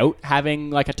it without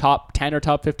having like a top 10 or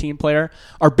top 15 player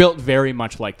are built very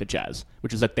much like the Jazz,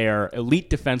 which is that they are elite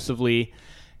defensively,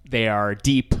 they are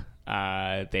deep,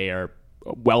 they are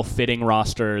well-fitting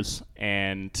rosters,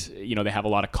 and they have a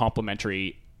lot of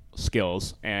complementary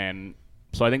skills. And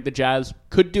so I think the Jazz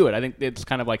could do it. I think it's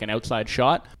kind of like an outside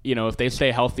shot. If they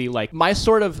stay healthy, like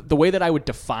the way that I would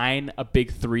define a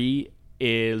big 3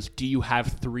 is, do you have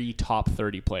 3 top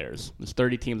 30 players? There's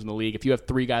 30 teams in the league. If you have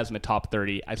 3 guys in the top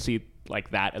 30, I see like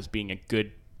that as being a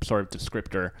good sort of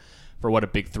descriptor for what a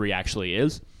big 3 actually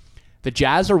is. The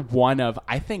Jazz are one of,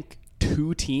 I think,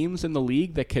 2 teams in the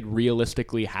league that could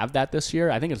realistically have that this year.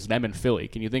 I think it's them and Philly.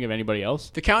 Can you think of anybody else?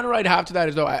 The counter I'd have to that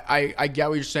is, though, I get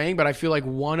what you're saying, but I feel like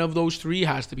one of those 3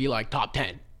 has to be like top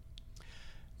 10.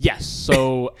 Yes.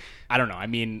 So I don't know. I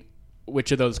mean,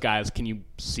 which of those guys can you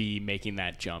see making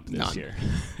that jump this year?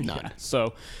 None. Yeah.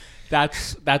 So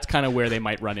that's kind of where they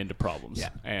might run into problems. Yeah.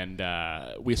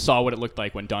 And we saw what it looked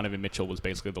like when Donovan Mitchell was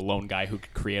basically the lone guy who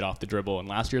could create off the dribble in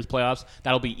last year's playoffs.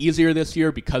 That'll be easier this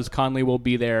year because Conley will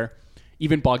be there.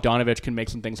 Even Bogdanovich can make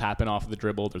some things happen off of the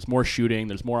dribble. There's more shooting,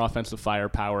 there's more offensive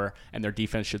firepower, and their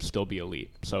defense should still be elite.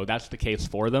 So that's the case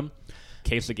for them.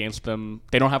 Case against them,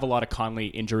 they don't have a lot of Conley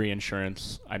injury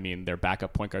insurance. I mean, their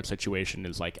backup point guard situation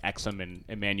is like Exum and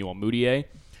Emmanuel Mudiay.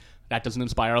 That doesn't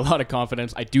inspire a lot of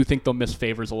confidence. I do think they'll miss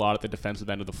Favors a lot at the defensive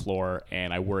end of the floor,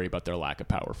 and I worry about their lack of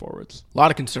power forwards. A lot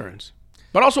of concerns,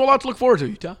 but also a lot to look forward to,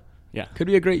 Utah. Yeah. Could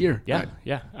be a great year. Yeah,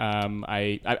 yeah.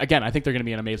 I think they're going to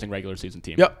be an amazing regular season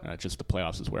team. Yep. Just the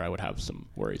playoffs is where I would have some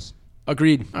worries.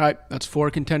 Agreed. All right, that's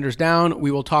 4 contenders down.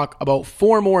 We will talk about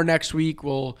 4 more next week.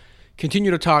 We'll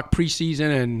continue to talk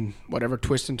preseason and whatever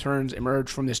twists and turns emerge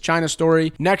from this China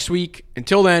story next week.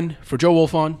 Until then, for Joe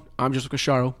Wolfon, I'm Joseph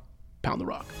Casharo. Pound the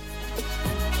rock.